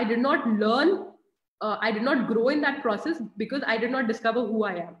 I did not learn, I did not grow in that process because I did not discover who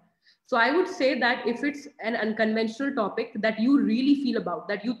I am. So I would say that if it's an unconventional topic that you really feel about,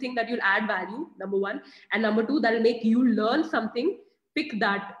 that you think that you'll add value, number one, and number two, that'll make you learn something, pick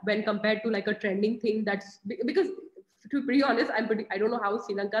that when compared to like a trending thing. That's because, to be pretty honest, I don't know how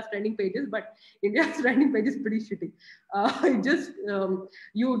Sri Lanka's trending page is, but India's trending page is pretty shitty.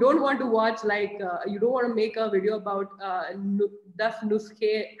 You don't want to watch you don't want to make a video about das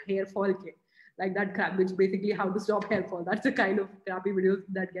nuske hair fall ke, like that crap, which basically how to stop hair fall. That's the kind of crappy videos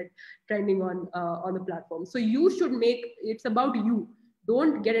that get trending on the platform. So you should it's about you.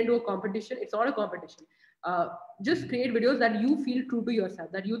 Don't get into a competition. It's not a competition. Just create videos that you feel true to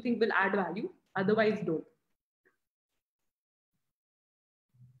yourself, that you think will add value. Otherwise, don't.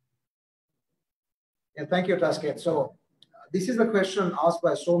 Yeah, thank you, Taskin. So this is a question asked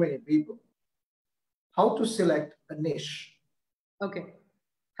by so many people. How to select a niche? Okay.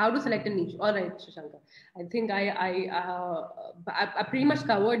 How to select a niche? All right, Sasanka. I think I pretty much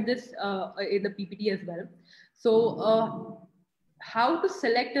covered this in the PPT as well. So how to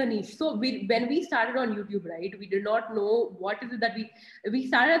select a niche? So when we started on YouTube, right, we did not know what is it that we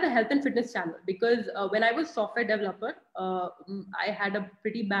started at the health and fitness channel because when I was software developer, I had a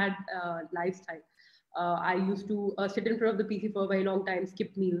pretty bad lifestyle. I used to sit in front of the PC for a very long time,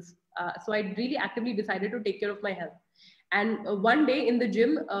 skip meals. So I really actively decided to take care of my health. And one day in the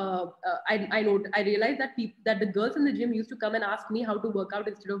gym, I realized that that the girls in the gym used to come and ask me how to work out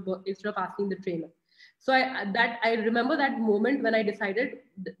instead of asking the trainer. So I remember that moment when I decided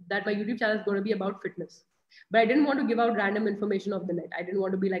that my YouTube channel is going to be about fitness, but I didn't want to give out random information of the net. I didn't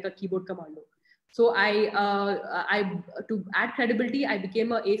want to be like a keyboard commando. So to add credibility, I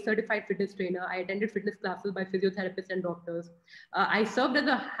became a certified fitness trainer. I attended fitness classes by physiotherapists and doctors. I served as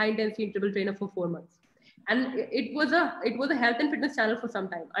a high intensity interval trainer for 4 months. And it was a health and fitness channel for some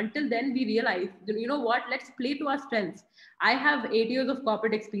time. Until then, we realized, you know what, let's play to our strengths. I have 8 years of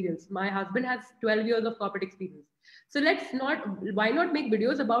corporate experience. My husband has 12 years of corporate experience. So why not make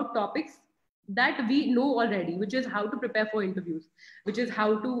videos about topics that we know already, which is how to prepare for interviews, which is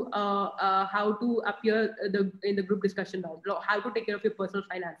how to appear in the group discussion round, how to take care of your personal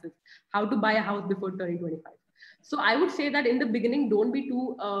finances, how to buy a house before turning 25. So I would say that in the beginning, don't be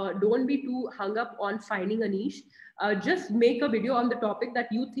too hung up on finding a niche. Just make a video on the topic that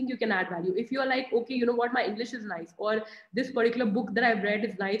you think you can add value. If you're like, okay, you know what, my English is nice, or this particular book that I've read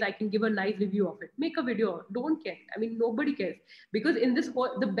is nice, I can give a nice review of it. Make a video. Don't care. I mean, nobody cares, because in this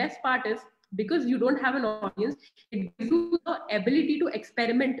the best part is, because you don't have an audience, it gives you the ability to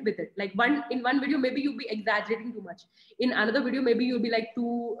experiment with it. Like in one video, maybe you'll be exaggerating too much. In another video, maybe you'll be like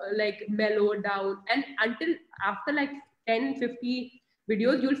too like mellow down. And until after like 10, 50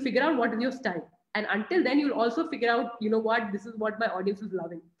 videos, you'll figure out what is your style. And until then, you'll also figure out, you know what, this is what my audience is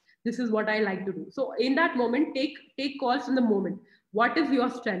loving. This is what I like to do. So in that moment, take calls in the moment. What is your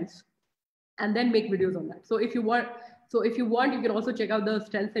strengths? And then make videos on that. So if you want, you can also check out the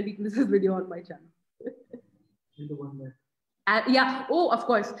strengths and weaknesses video on my channel. Yeah. Oh, of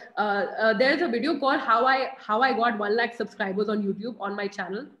course. There's a video called how I got 1 lakh subscribers on YouTube on my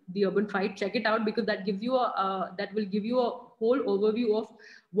channel, The Urban Fight. Check it out, because that gives you that will give you a whole overview of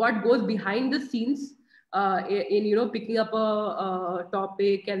what goes behind the scenes in picking up a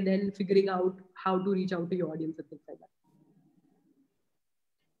topic and then figuring out how to reach out to your audience and things like that.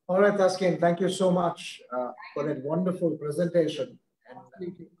 All right, Taskin, thank you so much for that wonderful presentation.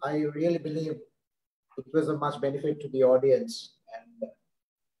 And I really believe it was a much benefit to the audience.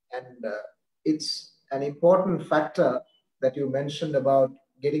 And it's an important factor that you mentioned about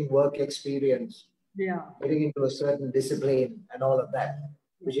getting work experience, getting into a certain discipline and all of that,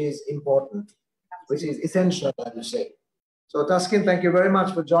 which is important, which is essential, I would say. So Taskin, thank you very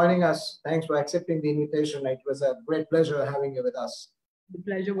much for joining us. Thanks for accepting the invitation. It was a great pleasure having you with us. The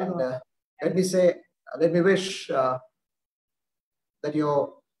pleasure was all. Let me wish that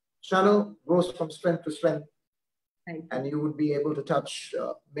your channel grows from strength to strength, and you would be able to touch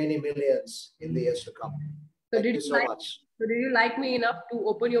many millions in the years to come. Thank you so much. So did you like me enough to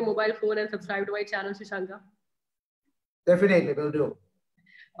open your mobile phone and subscribe to my channel, Sasanka? Definitely, will do.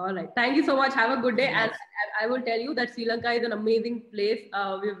 All right. Thank you so much. Have a good day. And I will tell you that Sri Lanka is an amazing place.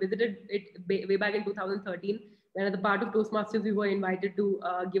 We visited it way back in 2013. When as a part of Toastmasters, we were invited to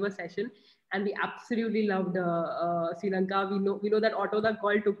give a session, and we absolutely loved Sri Lanka. We know that autos are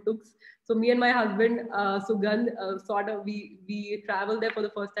called tuk-tuks. So me and my husband Sugandh we traveled there for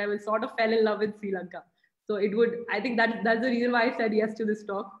the first time and sort of fell in love with Sri Lanka. So I think that's the reason why I said yes to this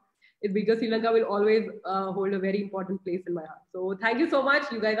talk. It's because Sri Lanka will always hold a very important place in my heart. So thank you so much.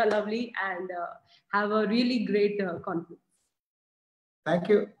 You guys are lovely, and have a really great conference. Thank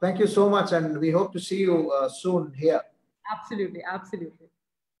you. Thank you so much. And we hope to see you soon here. Absolutely. Absolutely.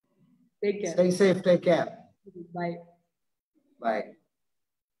 Take care. Stay safe. Take care. Bye. Bye.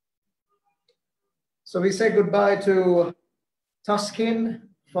 So we say goodbye to Taskin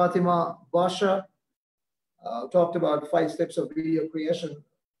Fatima Basha. Talked about 5 steps of video creation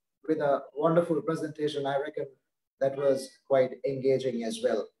with a wonderful presentation. I reckon that was quite engaging as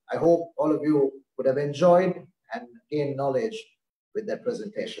well. I hope all of you would have enjoyed and gained knowledge with that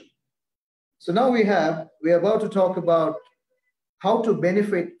presentation. So now we're about to talk about how to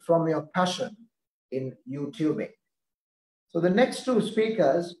benefit from your passion in YouTubing. So the next 2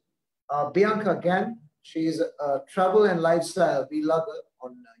 speakers are Bianca Gan. She is a travel and lifestyle vlogger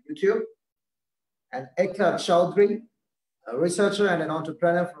on YouTube, and Ekta Chaudhary, a researcher and an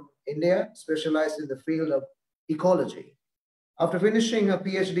entrepreneur from India, specialized in the field of ecology. After finishing her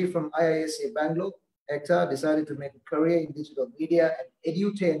PhD from IISc Bangalore, Ekta decided to make a career in digital media and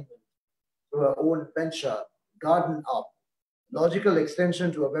edutainment through her own venture, Garden Up, logical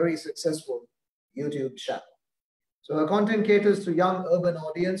extension to a very successful YouTube channel. So her content caters to young urban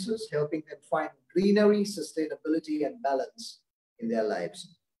audiences, helping them find greenery, sustainability, and balance in their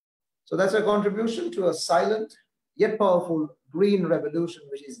lives. So that's a contribution to a silent yet powerful green revolution,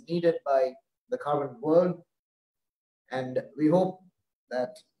 which is needed by the current world. And we hope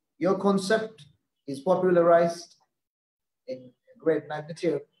that your concept is popularized in great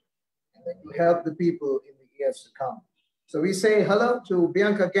magnitude and that you help the people in the years to come. So we say hello to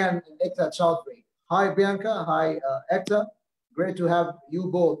Bianca again and Ekta Chowdhury. Hi, Bianca. Hi, Ekta. Great to have you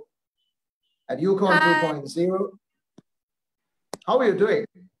both at YouCon 2.0. How are you doing?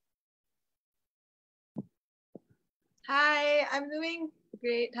 Hi, I'm doing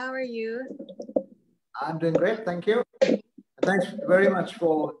great. How are you? I'm doing great, thank you. And thanks very much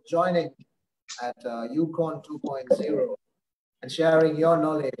for joining at YouCon 2.0 and sharing your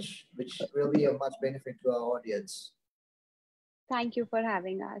knowledge, which will be of much benefit to our audience. Thank you for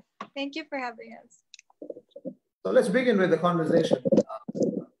having us. Thank you for having us. So let's begin with the conversation.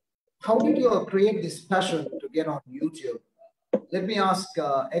 How did you create this passion to get on YouTube? Let me ask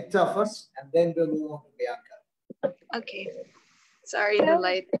Ekta first, and then we'll move on to Bianca. Okay. Sorry, the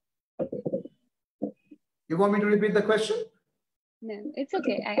light. You want me to repeat the question? No, it's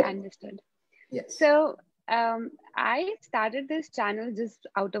okay. I understood. Yes. So I started this channel just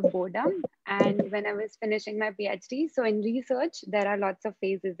out of boredom. And when I was finishing my PhD, so in research, there are lots of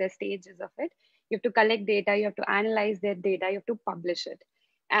phases, there are stages of it. You have to collect data, you have to analyze that data, you have to publish it.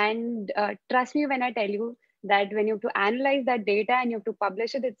 And trust me when I tell you that when you have to analyze that data and you have to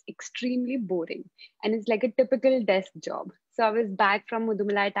publish it, it's extremely boring. And it's like a typical desk job. So I was back from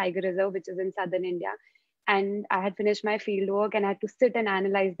Mudumalai Tiger Reserve, which is in southern India. And I had finished my field work and I had to sit and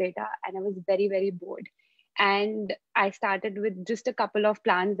analyze data. And I was very, very bored. And I started with just a couple of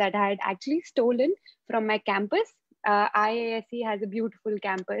plants that I had actually stolen from my campus. IISc has a beautiful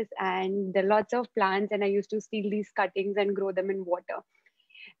campus and there are lots of plants, and I used to steal these cuttings and grow them in water.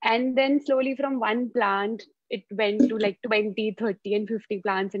 And then slowly from one plant, it went to like 20, 30, and 50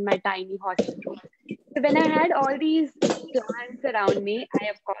 plants in my tiny hostel room. So when I had all these plants around me, I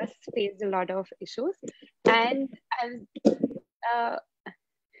of course faced a lot of issues. And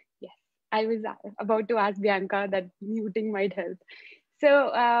I was about to ask Bianca that muting might help.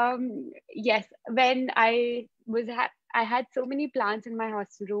 So yes, when I had so many plants in my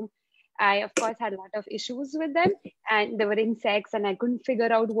hostel room, I of course had a lot of issues with them, and there were insects and I couldn't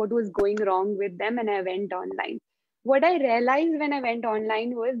figure out what was going wrong with them, and I went online. What I realized when I went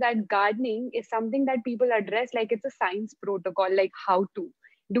online was that gardening is something that people address like it's a science protocol, like how to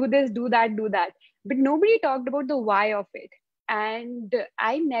do this, do that, do that. But nobody talked about the why of it. And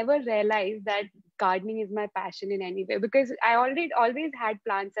I never realized that gardening is my passion in any way, because I always had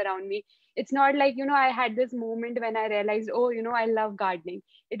plants around me. It's not like, I had this moment when I realized, oh, I love gardening.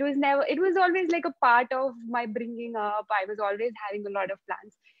 It was always like a part of my bringing up. I was always having a lot of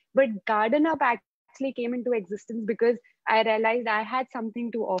plants. But Garden Up actually came into existence because I realized I had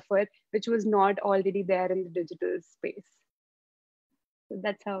something to offer, which was not already there in the digital space. So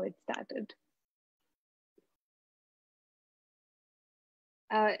that's how it started.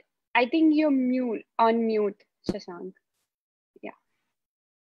 I think you're on mute, Sasanka. Yeah.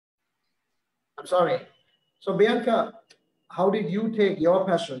 I'm sorry. So Bianca, how did you take your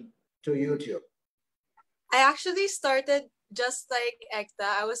passion to YouTube? I actually started just like Ekta.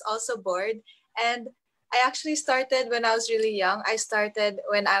 I was also bored. And I actually started when I was really young. I started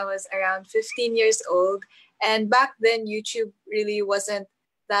when I was around 15 years old. And back then, YouTube really wasn't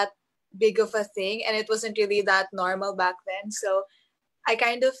that big of a thing. And it wasn't really that normal back then. So I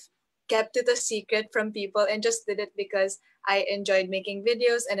kind of kept it a secret from people and just did it because I enjoyed making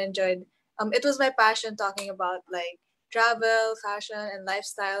videos and enjoyed, it was my passion talking about like travel, fashion, and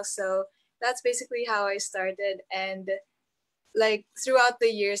lifestyle. So that's basically how I started. And like throughout the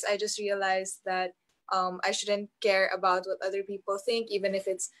years, I just realized that I shouldn't care about what other people think, even if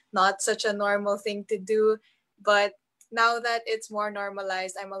it's not such a normal thing to do. But now that it's more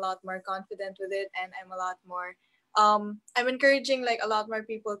normalized, I'm a lot more confident with it, and I'm a lot more I'm encouraging like a lot more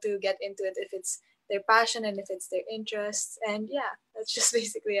people to get into it if it's their passion and if it's their interest. And yeah, that's just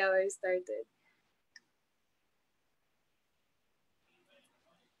basically how I started.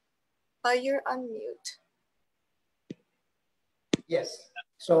 You're on mute. Yes.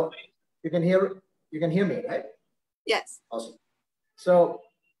 So you can hear me, right? Yes. Awesome. So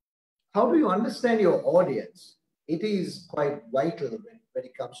how do you understand your audience? It is quite vital when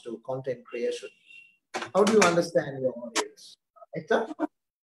it comes to content creation. How do you understand your audience? Ekta?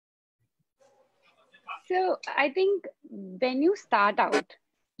 So I think when you start out,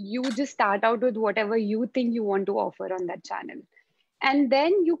 you just start out with whatever you think you want to offer on that channel. And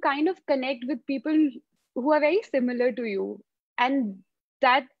then you kind of connect with people who are very similar to you. And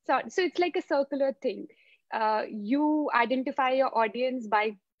so it's like a circular thing. You identify your audience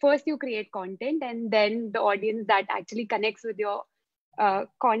by first you create content, and then the audience that actually connects with your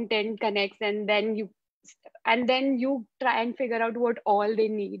content connects, and then you try and figure out what all they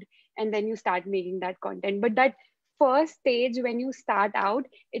need, and then you start making that content. But that first stage when you start out,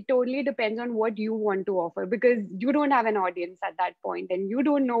 it totally depends on what you want to offer, because you don't have an audience at that point and you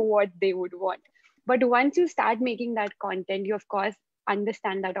don't know what they would want. But once you start making that content, you of course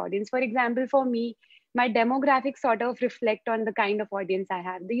understand that audience. For example, for me, my demographics sort of reflect on the kind of audience I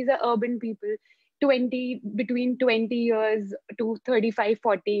have. These are urban people, between 20 years to 35,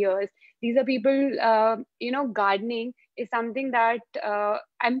 40 years. These are people, gardening is something that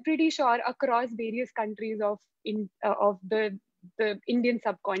I'm pretty sure across various countries of the Indian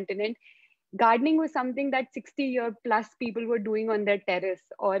subcontinent, gardening was something that 60-year plus people were doing on their terrace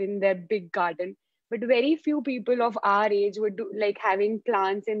or in their big garden. But very few people of our age would do like having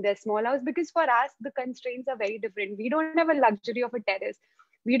plants in their small house, because for us the constraints are very different. We don't have a luxury of a terrace.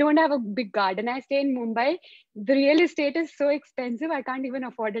 We don't have a big garden. I stay in Mumbai. The real estate is so expensive. I can't even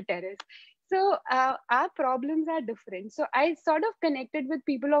afford a terrace. So our problems are different. So I sort of connected with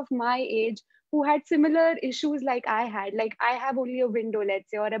people of my age who had similar issues like I had. Like I have only a window, let's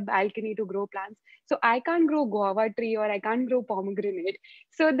say, or a balcony to grow plants. So I can't grow guava tree or I can't grow pomegranate.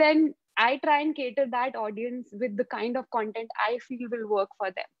 So then I try and cater that audience with the kind of content I feel will work for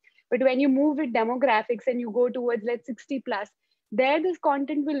them. But when you move with demographics and you go towards, let's 60 plus, there this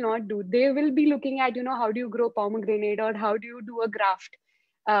content will not do. They will be looking at, how do you grow pomegranate or how do you do a graft.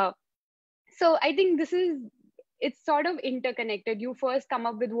 So I think it's sort of interconnected. You first come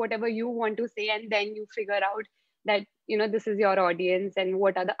up with whatever you want to say, and then you figure out that, this is your audience and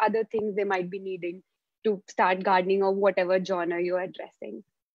what are the other things they might be needing to start gardening or whatever genre you're addressing.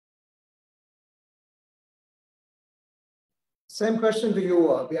 Same question to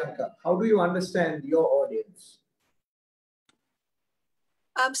you, Bianca. How do you understand your audience?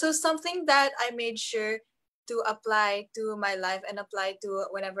 So something that I made sure to apply to my life and apply to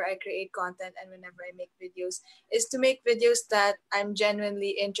whenever I create content and whenever I make videos is to make videos that I'm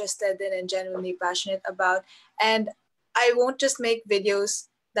genuinely interested in and genuinely passionate about. And I won't just make videos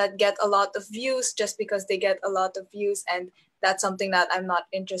that get a lot of views just because they get a lot of views, and that's something that I'm not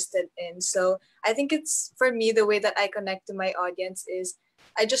interested in. So I think it's, for me, the way that I connect to my audience is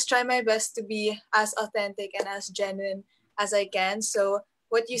I just try my best to be as authentic and as genuine as I can. So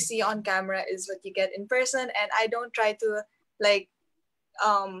what you see on camera is what you get in person, and I don't try to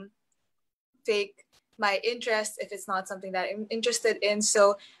fake my interest if it's not something that I'm interested in.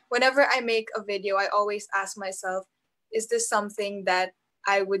 So whenever I make a video, I always ask myself, is this something that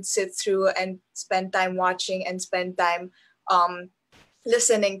I would sit through and spend time watching and spend time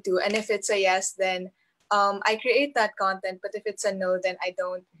listening to? And if it's a yes, then I create that content. But if it's a no, then I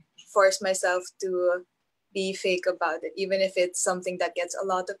don't force myself to be fake about it, even if it's something that gets a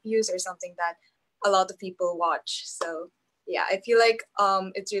lot of views or something that a lot of people watch. So yeah, I feel like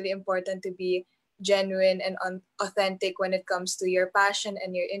it's really important to be genuine and authentic when it comes to your passion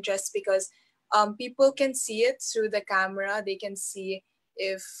and your interests, because people can see it through the camera. They can see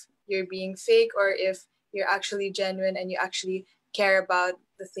if you're being fake or if you're actually genuine and you actually care about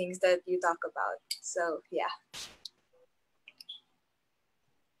the things that you talk about. So yeah.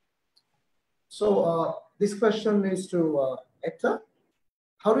 So this question is to Hector.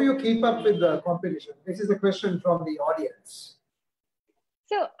 How do you keep up with the competition? This is a question from the audience.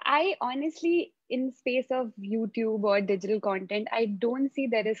 So I honestly, in space of YouTube or digital content, I don't see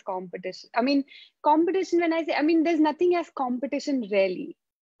there is competition. I mean, competition, when I say, there's nothing as competition really.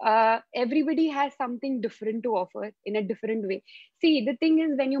 Everybody has something different to offer in a different way. See, the thing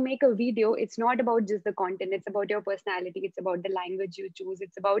is, when you make a video, it's not about just the content. It's about your personality. It's about the language you choose.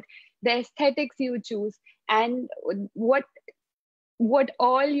 It's about the aesthetics you choose and what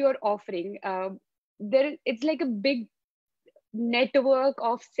all you're offering. It's like a big network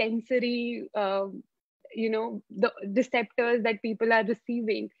of sensory, the receptors that people are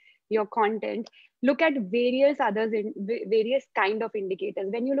receiving your content. Look at various others in various kind of indicators.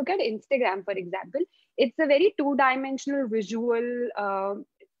 When you look at Instagram, for example, it's a very two-dimensional visual,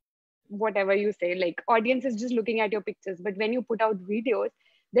 whatever you say, like audience is just looking at your pictures. But when you put out videos,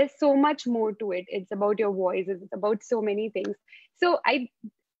 there's so much more to it. It's about your voice. It's about so many things. So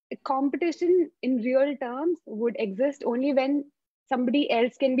competition in real terms would exist only when somebody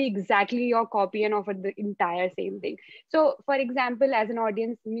else can be exactly your copy and offer the entire same thing. So for example, as an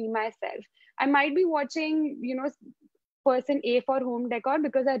audience, me myself, I might be watching, person A for home decor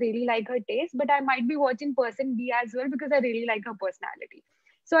because I really like her taste, but I might be watching person B as well because I really like her personality.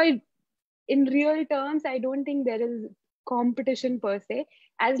 So in real terms, I don't think there is competition per se.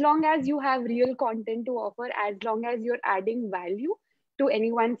 As long as you have real content to offer, as long as you're adding value to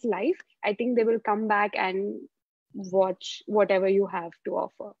anyone's life, I think they will come back and watch whatever you have to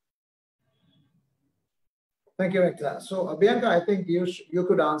offer. Thank you, Ekta. So, Bianca, I think you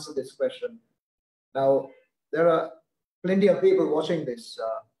could answer this question. Now, there are plenty of people watching this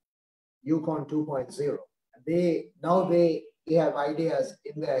YouCon 2.0. They have ideas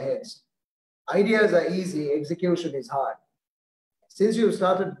in their heads. Ideas are easy, execution is hard. Since you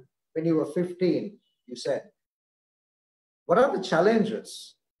started when you were 15, you said, what are the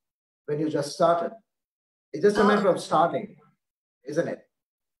challenges when you just started? It's just a matter of starting, isn't it?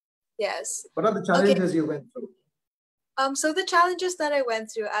 Yes. What are the challenges you went through? So the challenges that I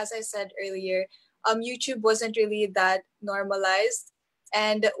went through, as I said earlier, YouTube wasn't really that normalized.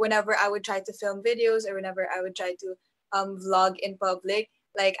 And whenever I would try to film videos or whenever I would try to vlog in public,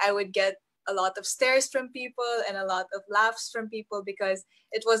 like I would get a lot of stares from people and a lot of laughs from people because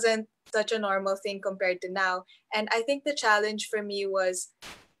it wasn't such a normal thing compared to now. And I think the challenge for me was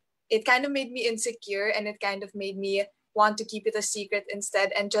it kind of made me insecure and it kind of made me want to keep it a secret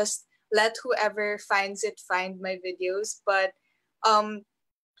instead and just let whoever finds it find my videos. But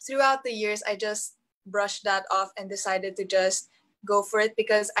throughout the years, I just brushed that off and decided to just go for it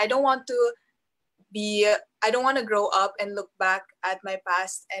because I don't want to grow up and look back at my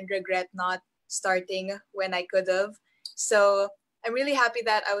past and regret not starting when I could have. So I'm really happy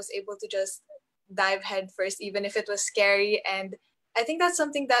that I was able to just dive head first, even if it was scary. And I think that's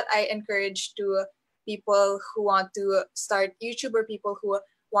something that I encourage to people who want to start YouTube or people who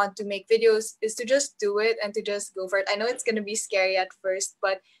want to make videos is to just do it and to just go for it. I know it's going to be scary at first,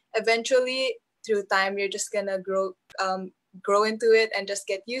 but eventually through time, you're just going to grow into it and just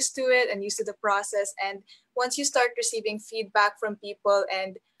get used to it and used to the process. And once you start receiving feedback from people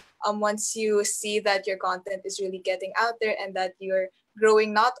and once you see that your content is really getting out there and that you're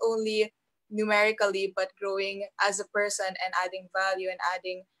growing not only numerically but growing as a person and adding value and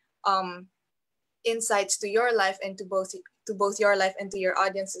adding insights to your life and to both your life and to your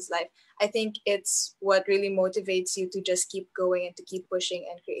audience's life, I think it's what really motivates you to just keep going and to keep pushing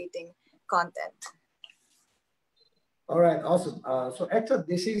and creating content. All right, awesome. So Ekta,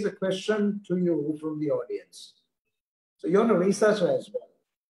 this is a question to you from the audience. So you're a researcher as well.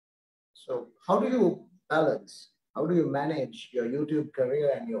 So how do you manage your YouTube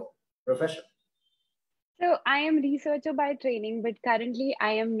career and your profession? So I am researcher by training, but currently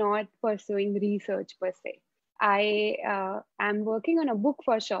I am not pursuing research per se. I am working on a book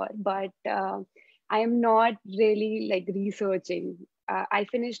for sure, but I am not really like researching. I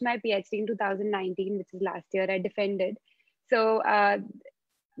finished my PhD in 2019, which is last year. I defended. So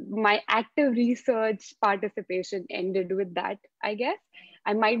my active research participation ended with that, I guess.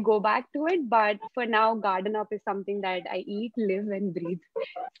 I might go back to it, but for now, Garden Up is something that I eat, live, and breathe,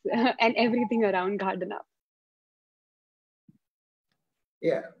 and everything around Garden Up.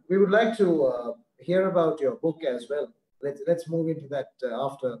 Yeah, we would like to hear about your book as well. Let's move into that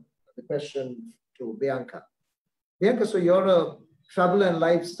after the question to Bianca. Bianca, so you're a travel and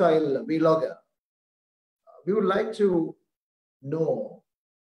lifestyle vlogger. We would like to know,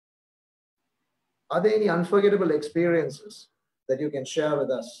 are there any unforgettable experiences that you can share with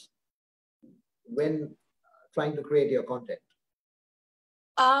us when trying to create your content?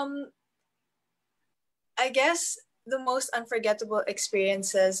 I guess the most unforgettable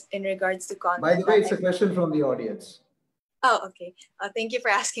experiences in regards to content. By the way, it's a question from the audience. Oh, okay. Thank you for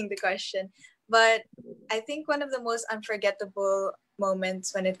asking the question. But I think one of the most unforgettable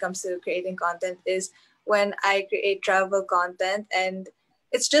moments when it comes to creating content is when I create travel content. And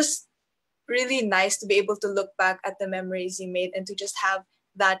it's just really nice to be able to look back at the memories you made and to just have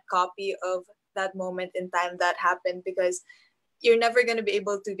that copy of that moment in time that happened, because you're never going to be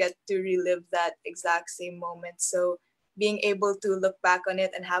able to get to relive that exact same moment. So being able to look back on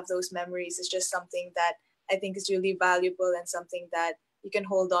it and have those memories is just something that I think is really valuable and something that you can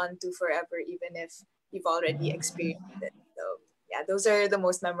hold on to forever, even if you've already experienced it. So yeah, those are the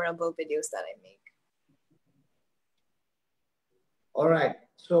most memorable videos that I make. All right.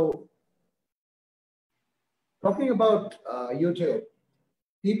 So talking about YouTube,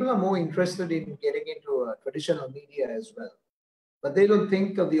 people are more interested in getting into traditional media as well, but they don't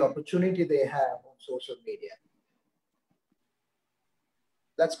think of the opportunity they have on social media.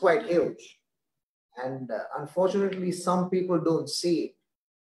 That's quite huge. And unfortunately, some people don't see it.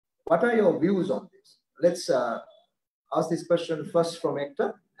 What are your views on this? Let's ask this question first from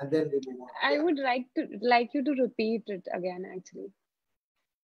Ekta, and then we move on. I would like you to repeat it again, actually.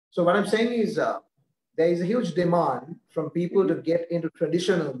 So what I'm saying is there is a huge demand from people to get into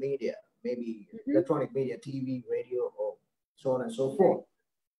traditional media, maybe electronic media, TV, radio, or so on and so forth.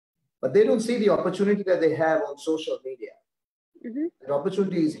 But they don't see the opportunity that they have on social media. The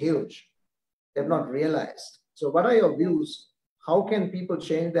opportunity is huge. They've not realized. So what are your views? How can people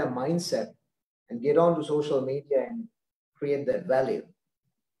change their mindset and get onto social media and create that value?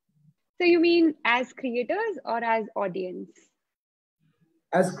 So you mean as creators or as audience?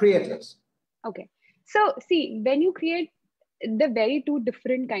 As creators. Okay. So see, when you create, the very two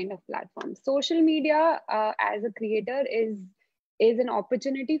different kind of platforms. Social media as a creator is an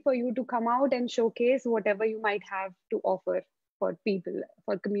opportunity for you to come out and showcase whatever you might have to offer for people,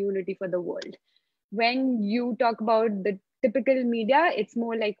 for community, for the world. When you talk about the typical media, it's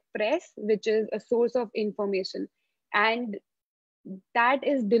more like press, which is a source of information, and that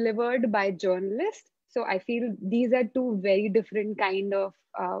is delivered by journalists. So I feel these are two very different kind of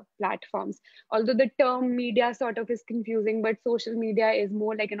platforms. Although the term media sort of is confusing, but social media is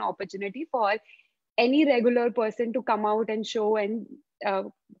more like an opportunity for any regular person to come out and show and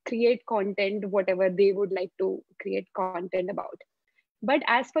create content, whatever they would like to create content about. But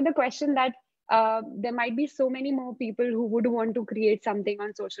as for the question that there might be so many more people who would want to create something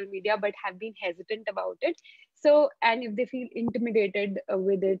on social media but have been hesitant about it. So, and if they feel intimidated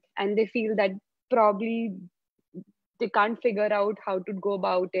with it, and they feel that probably they can't figure out how to go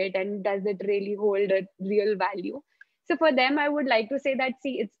about it, and does it really hold a real value? So for them, I would like to say that,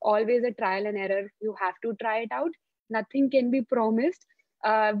 see, it's always a trial and error. You have to try it out. Nothing can be promised.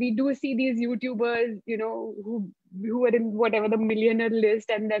 We do see these YouTubers, who are in whatever the millionaire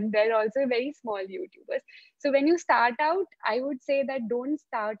list, and then there are also very small YouTubers. So when you start out, I would say that don't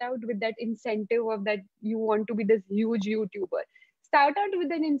start out with that incentive of that you want to be this huge YouTuber. Start out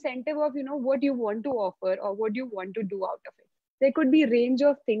with an incentive of what you want to offer or what you want to do out of it. There could be range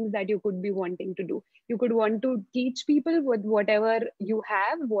of things that you could be wanting to do. You could want to teach people with whatever you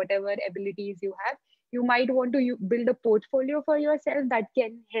have, whatever abilities you have. You might want to build a portfolio for yourself that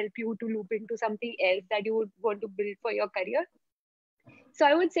can help you to loop into something else that you would want to build for your career. So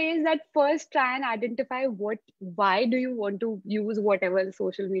I would say is that first try and identify why do you want to use whatever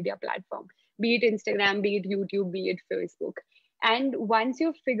social media platform, be it Instagram, be it YouTube, be it Facebook. And once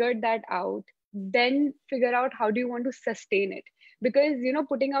you've figured that out, then figure out how do you want to sustain it. Because,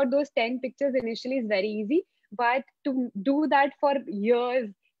 putting out those 10 pictures initially is very easy, but to do that for years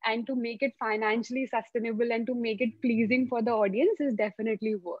and to make it financially sustainable and to make it pleasing for the audience is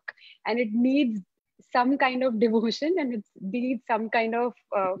definitely work. And it needs some kind of devotion, and it needs some kind of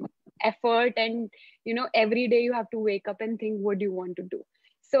effort, and every day you have to wake up and think what do you want to do.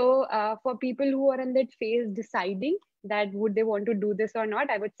 So for people who are in that phase deciding that would they want to do this or not,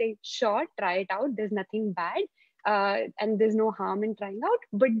 I would say sure, try it out. There's nothing bad, and there's no harm in trying out,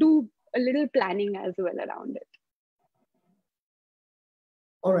 but do a little planning as well around it.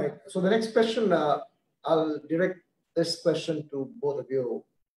 All right, so the next question, I'll direct this question to both of you.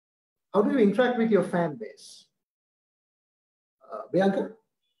 How do you interact with your fan base? Bianca?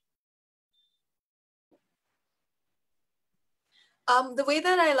 The way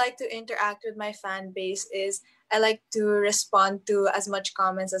that I like to interact with my fan base is I like to respond to as much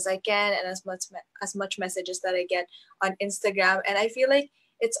comments as I can and as much messages that I get on Instagram. And I feel like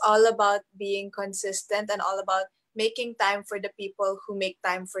it's all about being consistent and all about making time for the people who make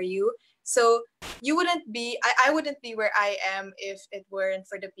time for you. So you wouldn't be, I wouldn't be where I am if it weren't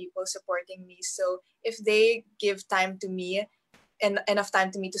for the people supporting me. So if they give time to me, and enough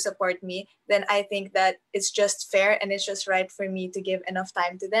time to me to support me, then I think that it's just fair and it's just right for me to give enough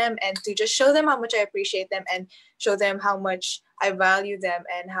time to them and to just show them how much I appreciate them and show them how much I value them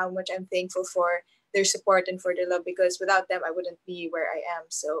and how much I'm thankful for their support and for their love, because without them, I wouldn't be where I am.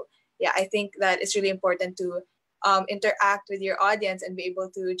 So yeah, I think that it's really important to interact with your audience and be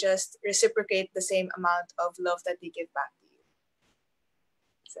able to just reciprocate the same amount of love that they give back to you.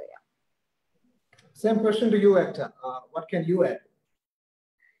 So yeah. Same question to you, Ekta. What can you add?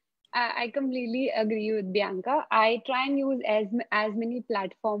 I completely agree with Bianca. I try and use as many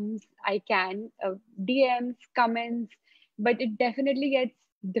platforms I can, DMs, comments, but it definitely gets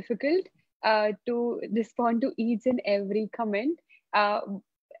difficult to respond to each and every comment.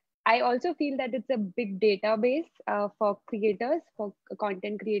 I also feel that it's a big database for creators, for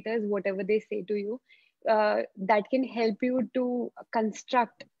content creators, whatever they say to you, that can help you to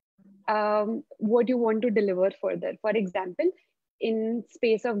construct what you want to deliver further. For example, in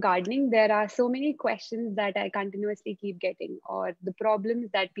space of gardening, there are so many questions that I continuously keep getting, or the problems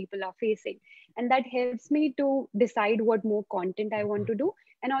that people are facing. And that helps me to decide what more content I want to do,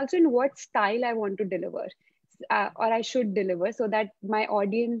 and also in what style I want to deliver, or I should deliver, so that my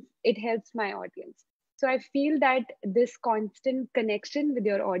audience, it helps my audience. So I feel that this constant connection with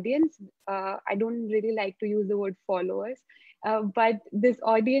your audience, I don't really like to use the word followers, but this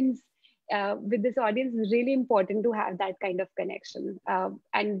audience, with this audience, is really important to have that kind of connection,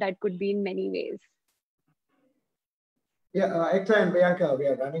 and that could be in many ways. Yeah, Ekta and Bianca, we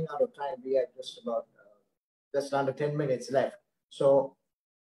are running out of time. We have just under 10 minutes left. So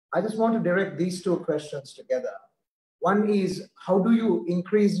I just want to direct these two questions together. One is, how do you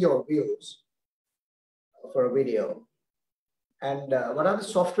increase your views for a video? And what are the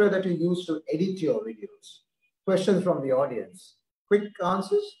software that you use to edit your videos? Questions from the audience. Quick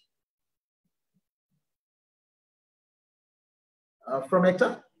answers? From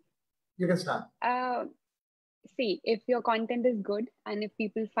Ekta, you can start. See, if your content is good and if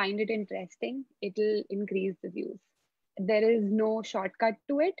people find it interesting, it'll increase the views. There is no shortcut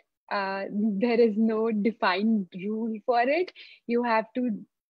to it. There is no defined rule for it. You have to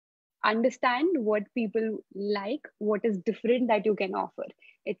understand what people like, what is different that you can offer.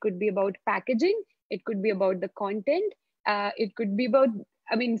 It could be about packaging, it could be about the content, it could be about,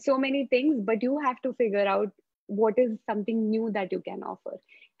 I mean, so many things, but you have to figure out what is something new that you can offer.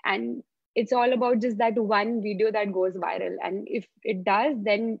 And it's all about just that one video that goes viral. And if it does,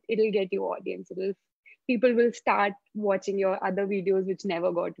 then it'll get you audience. People will start watching your other videos which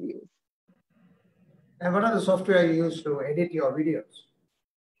never got views. And what are the software you use to edit your videos?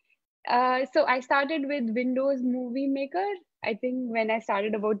 So I started with Windows Movie Maker, I think when I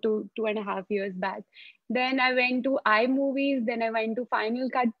started about 2.5 years back. Then I went to iMovies, then I went to Final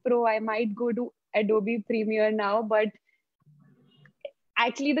Cut Pro. I might go to Adobe Premiere now, but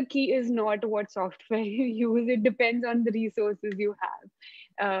actually the key is not what software you use. It depends on the resources you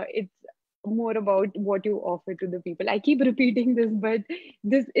have. It's more about what you offer to the people. I keep repeating this, but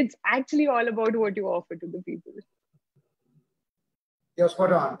it's actually all about what you offer to the people. You're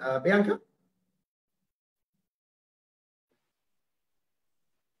spot on. Bianca?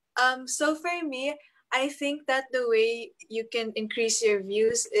 So for me, I think that the way you can increase your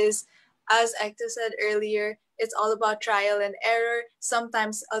views is, as Ekta said earlier, it's all about trial and error.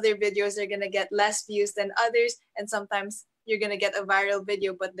 Sometimes other videos are going to get less views than others, and sometimes you're going to get a viral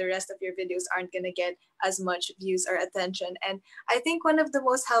video, but the rest of your videos aren't going to get as much views or attention. And I think one of the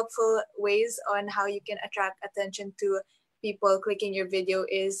most helpful ways on how you can attract attention to people clicking your video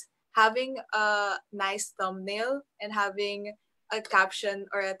is having a nice thumbnail and having a caption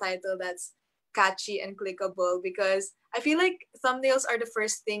or a title that's catchy and clickable, because I feel like thumbnails are the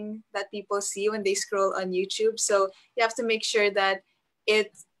first thing that people see when they scroll on YouTube. So you have to make sure that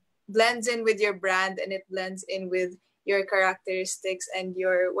it blends in with your brand and it blends in with your characteristics and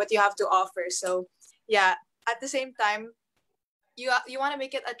your what you have to offer. So yeah, at the same time, you want to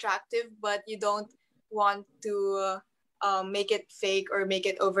make it attractive, but you don't want to make it fake or make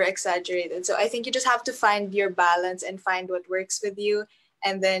it over exaggerated. So I think you just have to find your balance and find what works with you,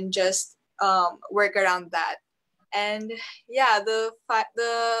 and then just work around that. And yeah, the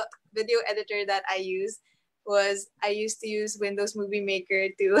video editor that I used to use Windows Movie Maker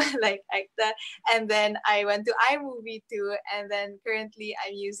to like that, and then I went to iMovie too, and then currently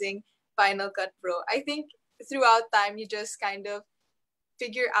I'm using Final Cut Pro. I think throughout time you just kind of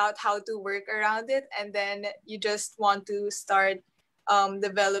figure out how to work around it, and then you just want to start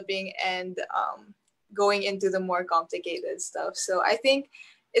developing and going into the more complicated stuff. So I think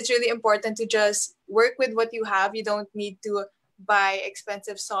it's really important to just work with what you have. You don't need to buy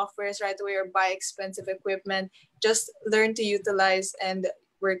expensive softwares right away or buy expensive equipment. Just learn to utilize and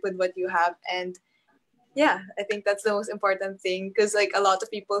work with what you have. And yeah, I think that's the most important thing, because like a lot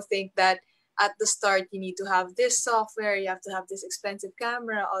of people think that at the start you need to have this software, you have to have this expensive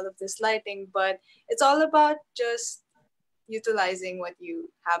camera, all of this lighting, but it's all about just utilizing what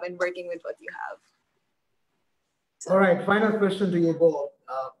you have and working with what you have. So. All right, final question to you both.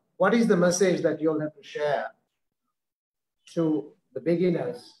 What is the message that you'll have to share to the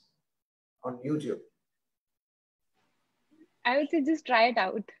beginners on YouTube? I would say just try it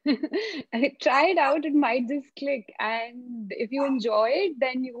out. Try it out, it might just click. And if you enjoy it,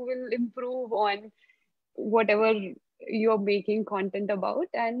 then you will improve on whatever you're making content about.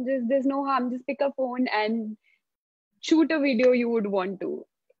 And just there's no harm. Just pick a phone and shoot a video you would want to.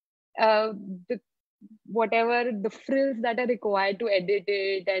 Whatever the frills that are required to edit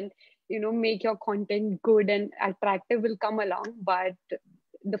it and make your content good and attractive will come along. But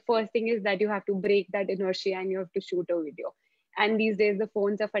the first thing is that you have to break that inertia and you have to shoot a video. And these days the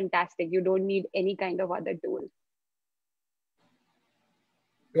phones are fantastic. You don't need any kind of other tool.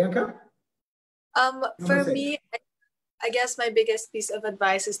 Bianca? For me, I guess my biggest piece of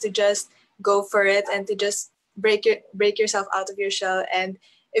advice is to just go for it and to just break yourself out of your shell. And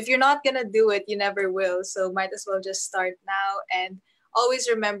if you're not gonna do it, you never will. So might as well just start now, and always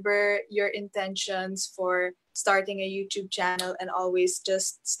remember your intentions for starting a YouTube channel, and always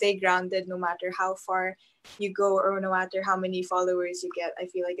just stay grounded no matter how far you go or no matter how many followers you get, I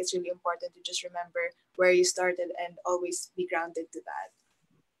feel like it's really important to just remember where you started and always be grounded to that.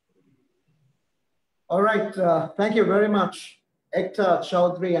 All right. Thank you very much, Ekta,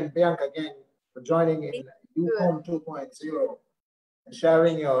 Chaudhary, and Bianca again for joining in YouCon 2.0 and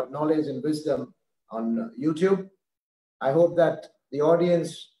sharing your knowledge and wisdom on YouTube. I hope that the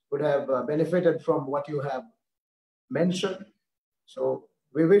audience would have benefited from what you have mentioned. So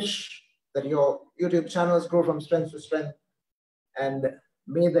we wish that your YouTube channels grow from strength to strength and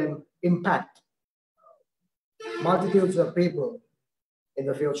may them impact multitudes of people in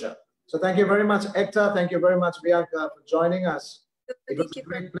the future. So thank you very much, Ekta. Thank you very much, Bianca, for joining us. It was a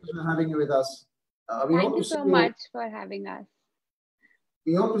great pleasure having you with us. Thank you so much for having us.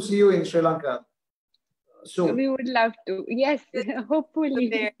 We hope to see you in Sri Lanka soon. We would love to. Yes,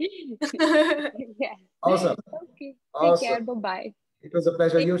 hopefully. Yes. Awesome. Okay. Awesome. Take care. Bye-bye. It was a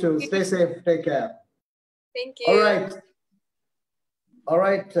pleasure. You too. Stay safe. Take care. Thank you. All right. All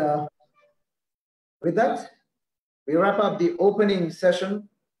right. With that, we wrap up the opening session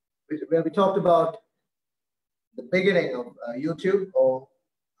where we talked about the beginning of YouTube, or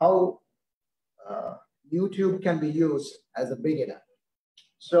how YouTube can be used as a beginner.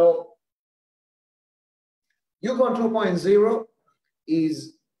 So YouCon 2.0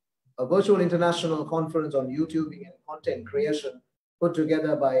 is a virtual international conference on YouTubing and content creation put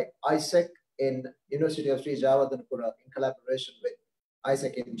together by ISEC in University of Sri Jawadanapura in collaboration with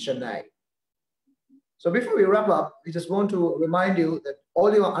ISEC in Chennai. So before we wrap up, we just want to remind you that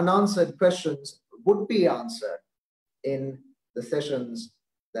all your unanswered questions would be answered in the sessions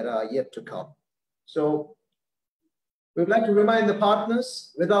that are yet to come. So we'd like to remind the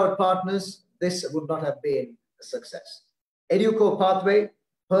partners, without partners, this would not have been a success. Educo Pathway,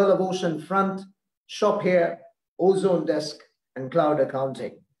 Pearl of Ocean Front, Shop Here, Ozone Desk, and Cloud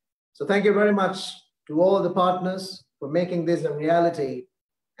Accounting. So thank you very much to all the partners for making this a reality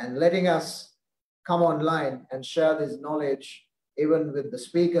and letting us come online and share this knowledge, even with the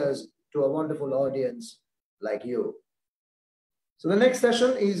speakers, to a wonderful audience like you. So the next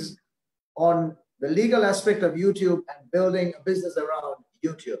session is on the legal aspect of YouTube and building a business around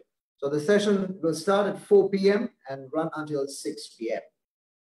YouTube. So the session will start at 4 p.m. and run until 6 p.m.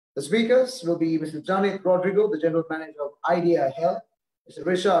 The speakers will be Mr. Janit Rodrigo, the General Manager of Idea Health, Mr.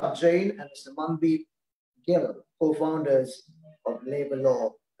 Rishab Jain, and Mr. Mandeep Gill, co-founders of Labor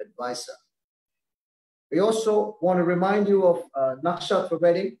Law Advisor. We also want to remind you of Nakshat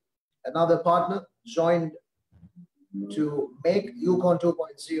Wedding, another partner, joined to make YouCon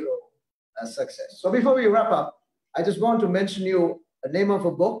 2.0 a success. So before we wrap up, I just want to mention you the name of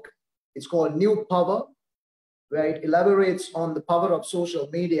a book. It's called New Power, where it elaborates on the power of social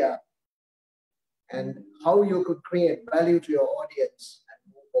media and how you could create value to your audience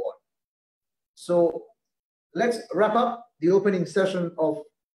and move on. So let's wrap up the opening session of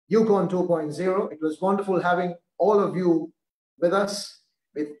YouCon 2.0. It was wonderful having all of you with us.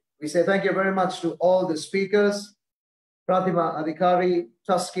 We say thank you very much to all the speakers, Pratima Adhikari,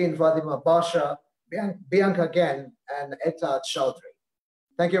 Tuskin Fatima Basha, Bianca Gen, and Ekta Chaudhary.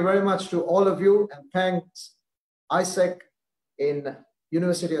 Thank you very much to all of you, and thanks ISEC in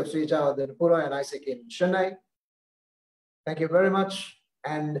University of Sri Jawadanapura and ISEC in Chennai. Thank you very much.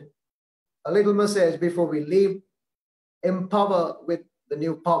 And a little message before we leave: empower with the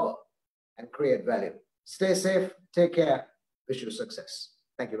new power and create value. Stay safe, take care, wish you success.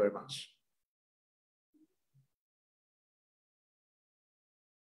 Thank you very much.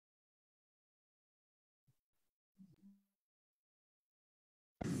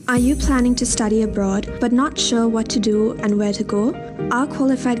 Are you planning to study abroad but not sure what to do and where to go? Our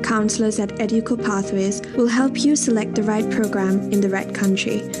qualified counselors at Educo Pathways will help you select the right program in the right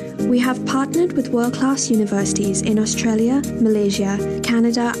country. We have partnered with world-class universities in Australia, Malaysia,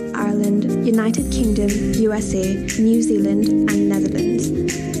 Canada, Ireland, United Kingdom, USA, New Zealand, and Netherlands.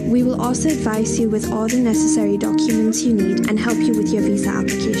 We will also advise you with all the necessary documents you need and help you with your visa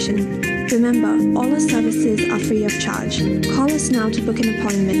application. Remember, all our services are free of charge. Call us now to book an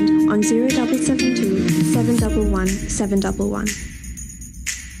appointment on 0772 711 711.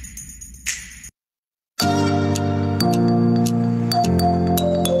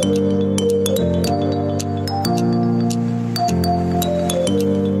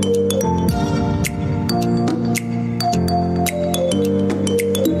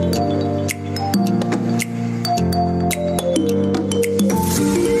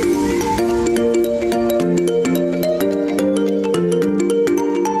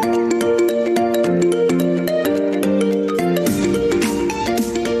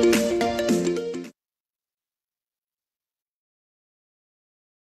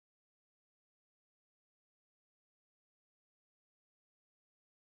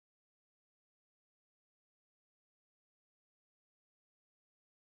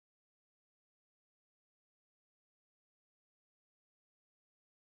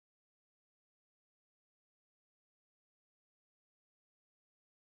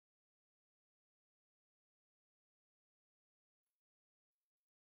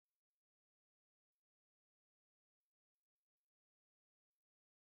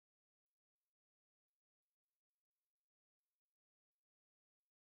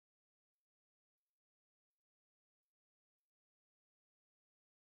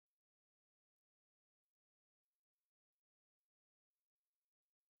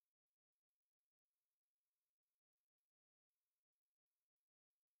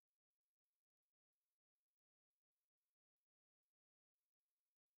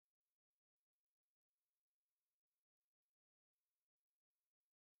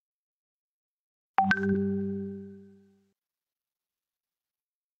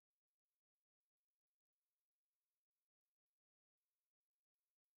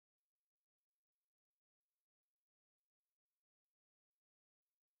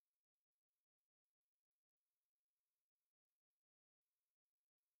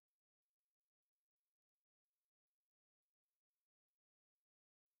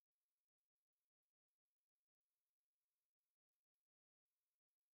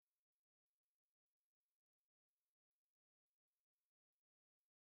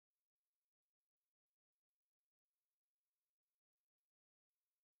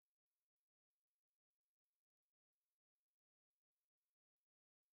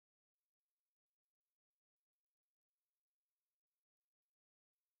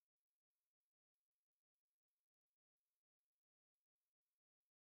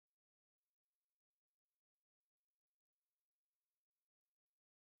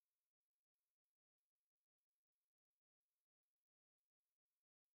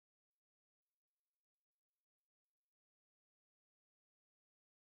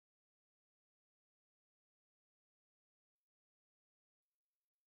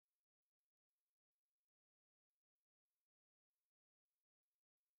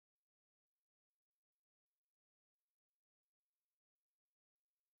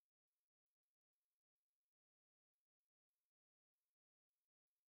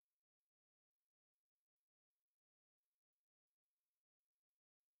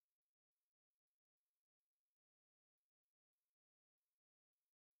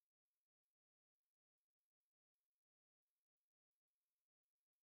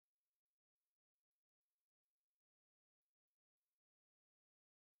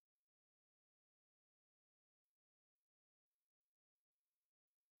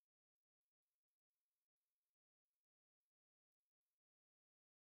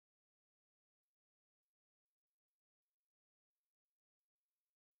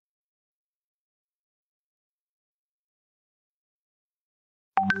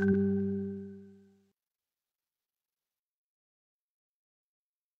 you.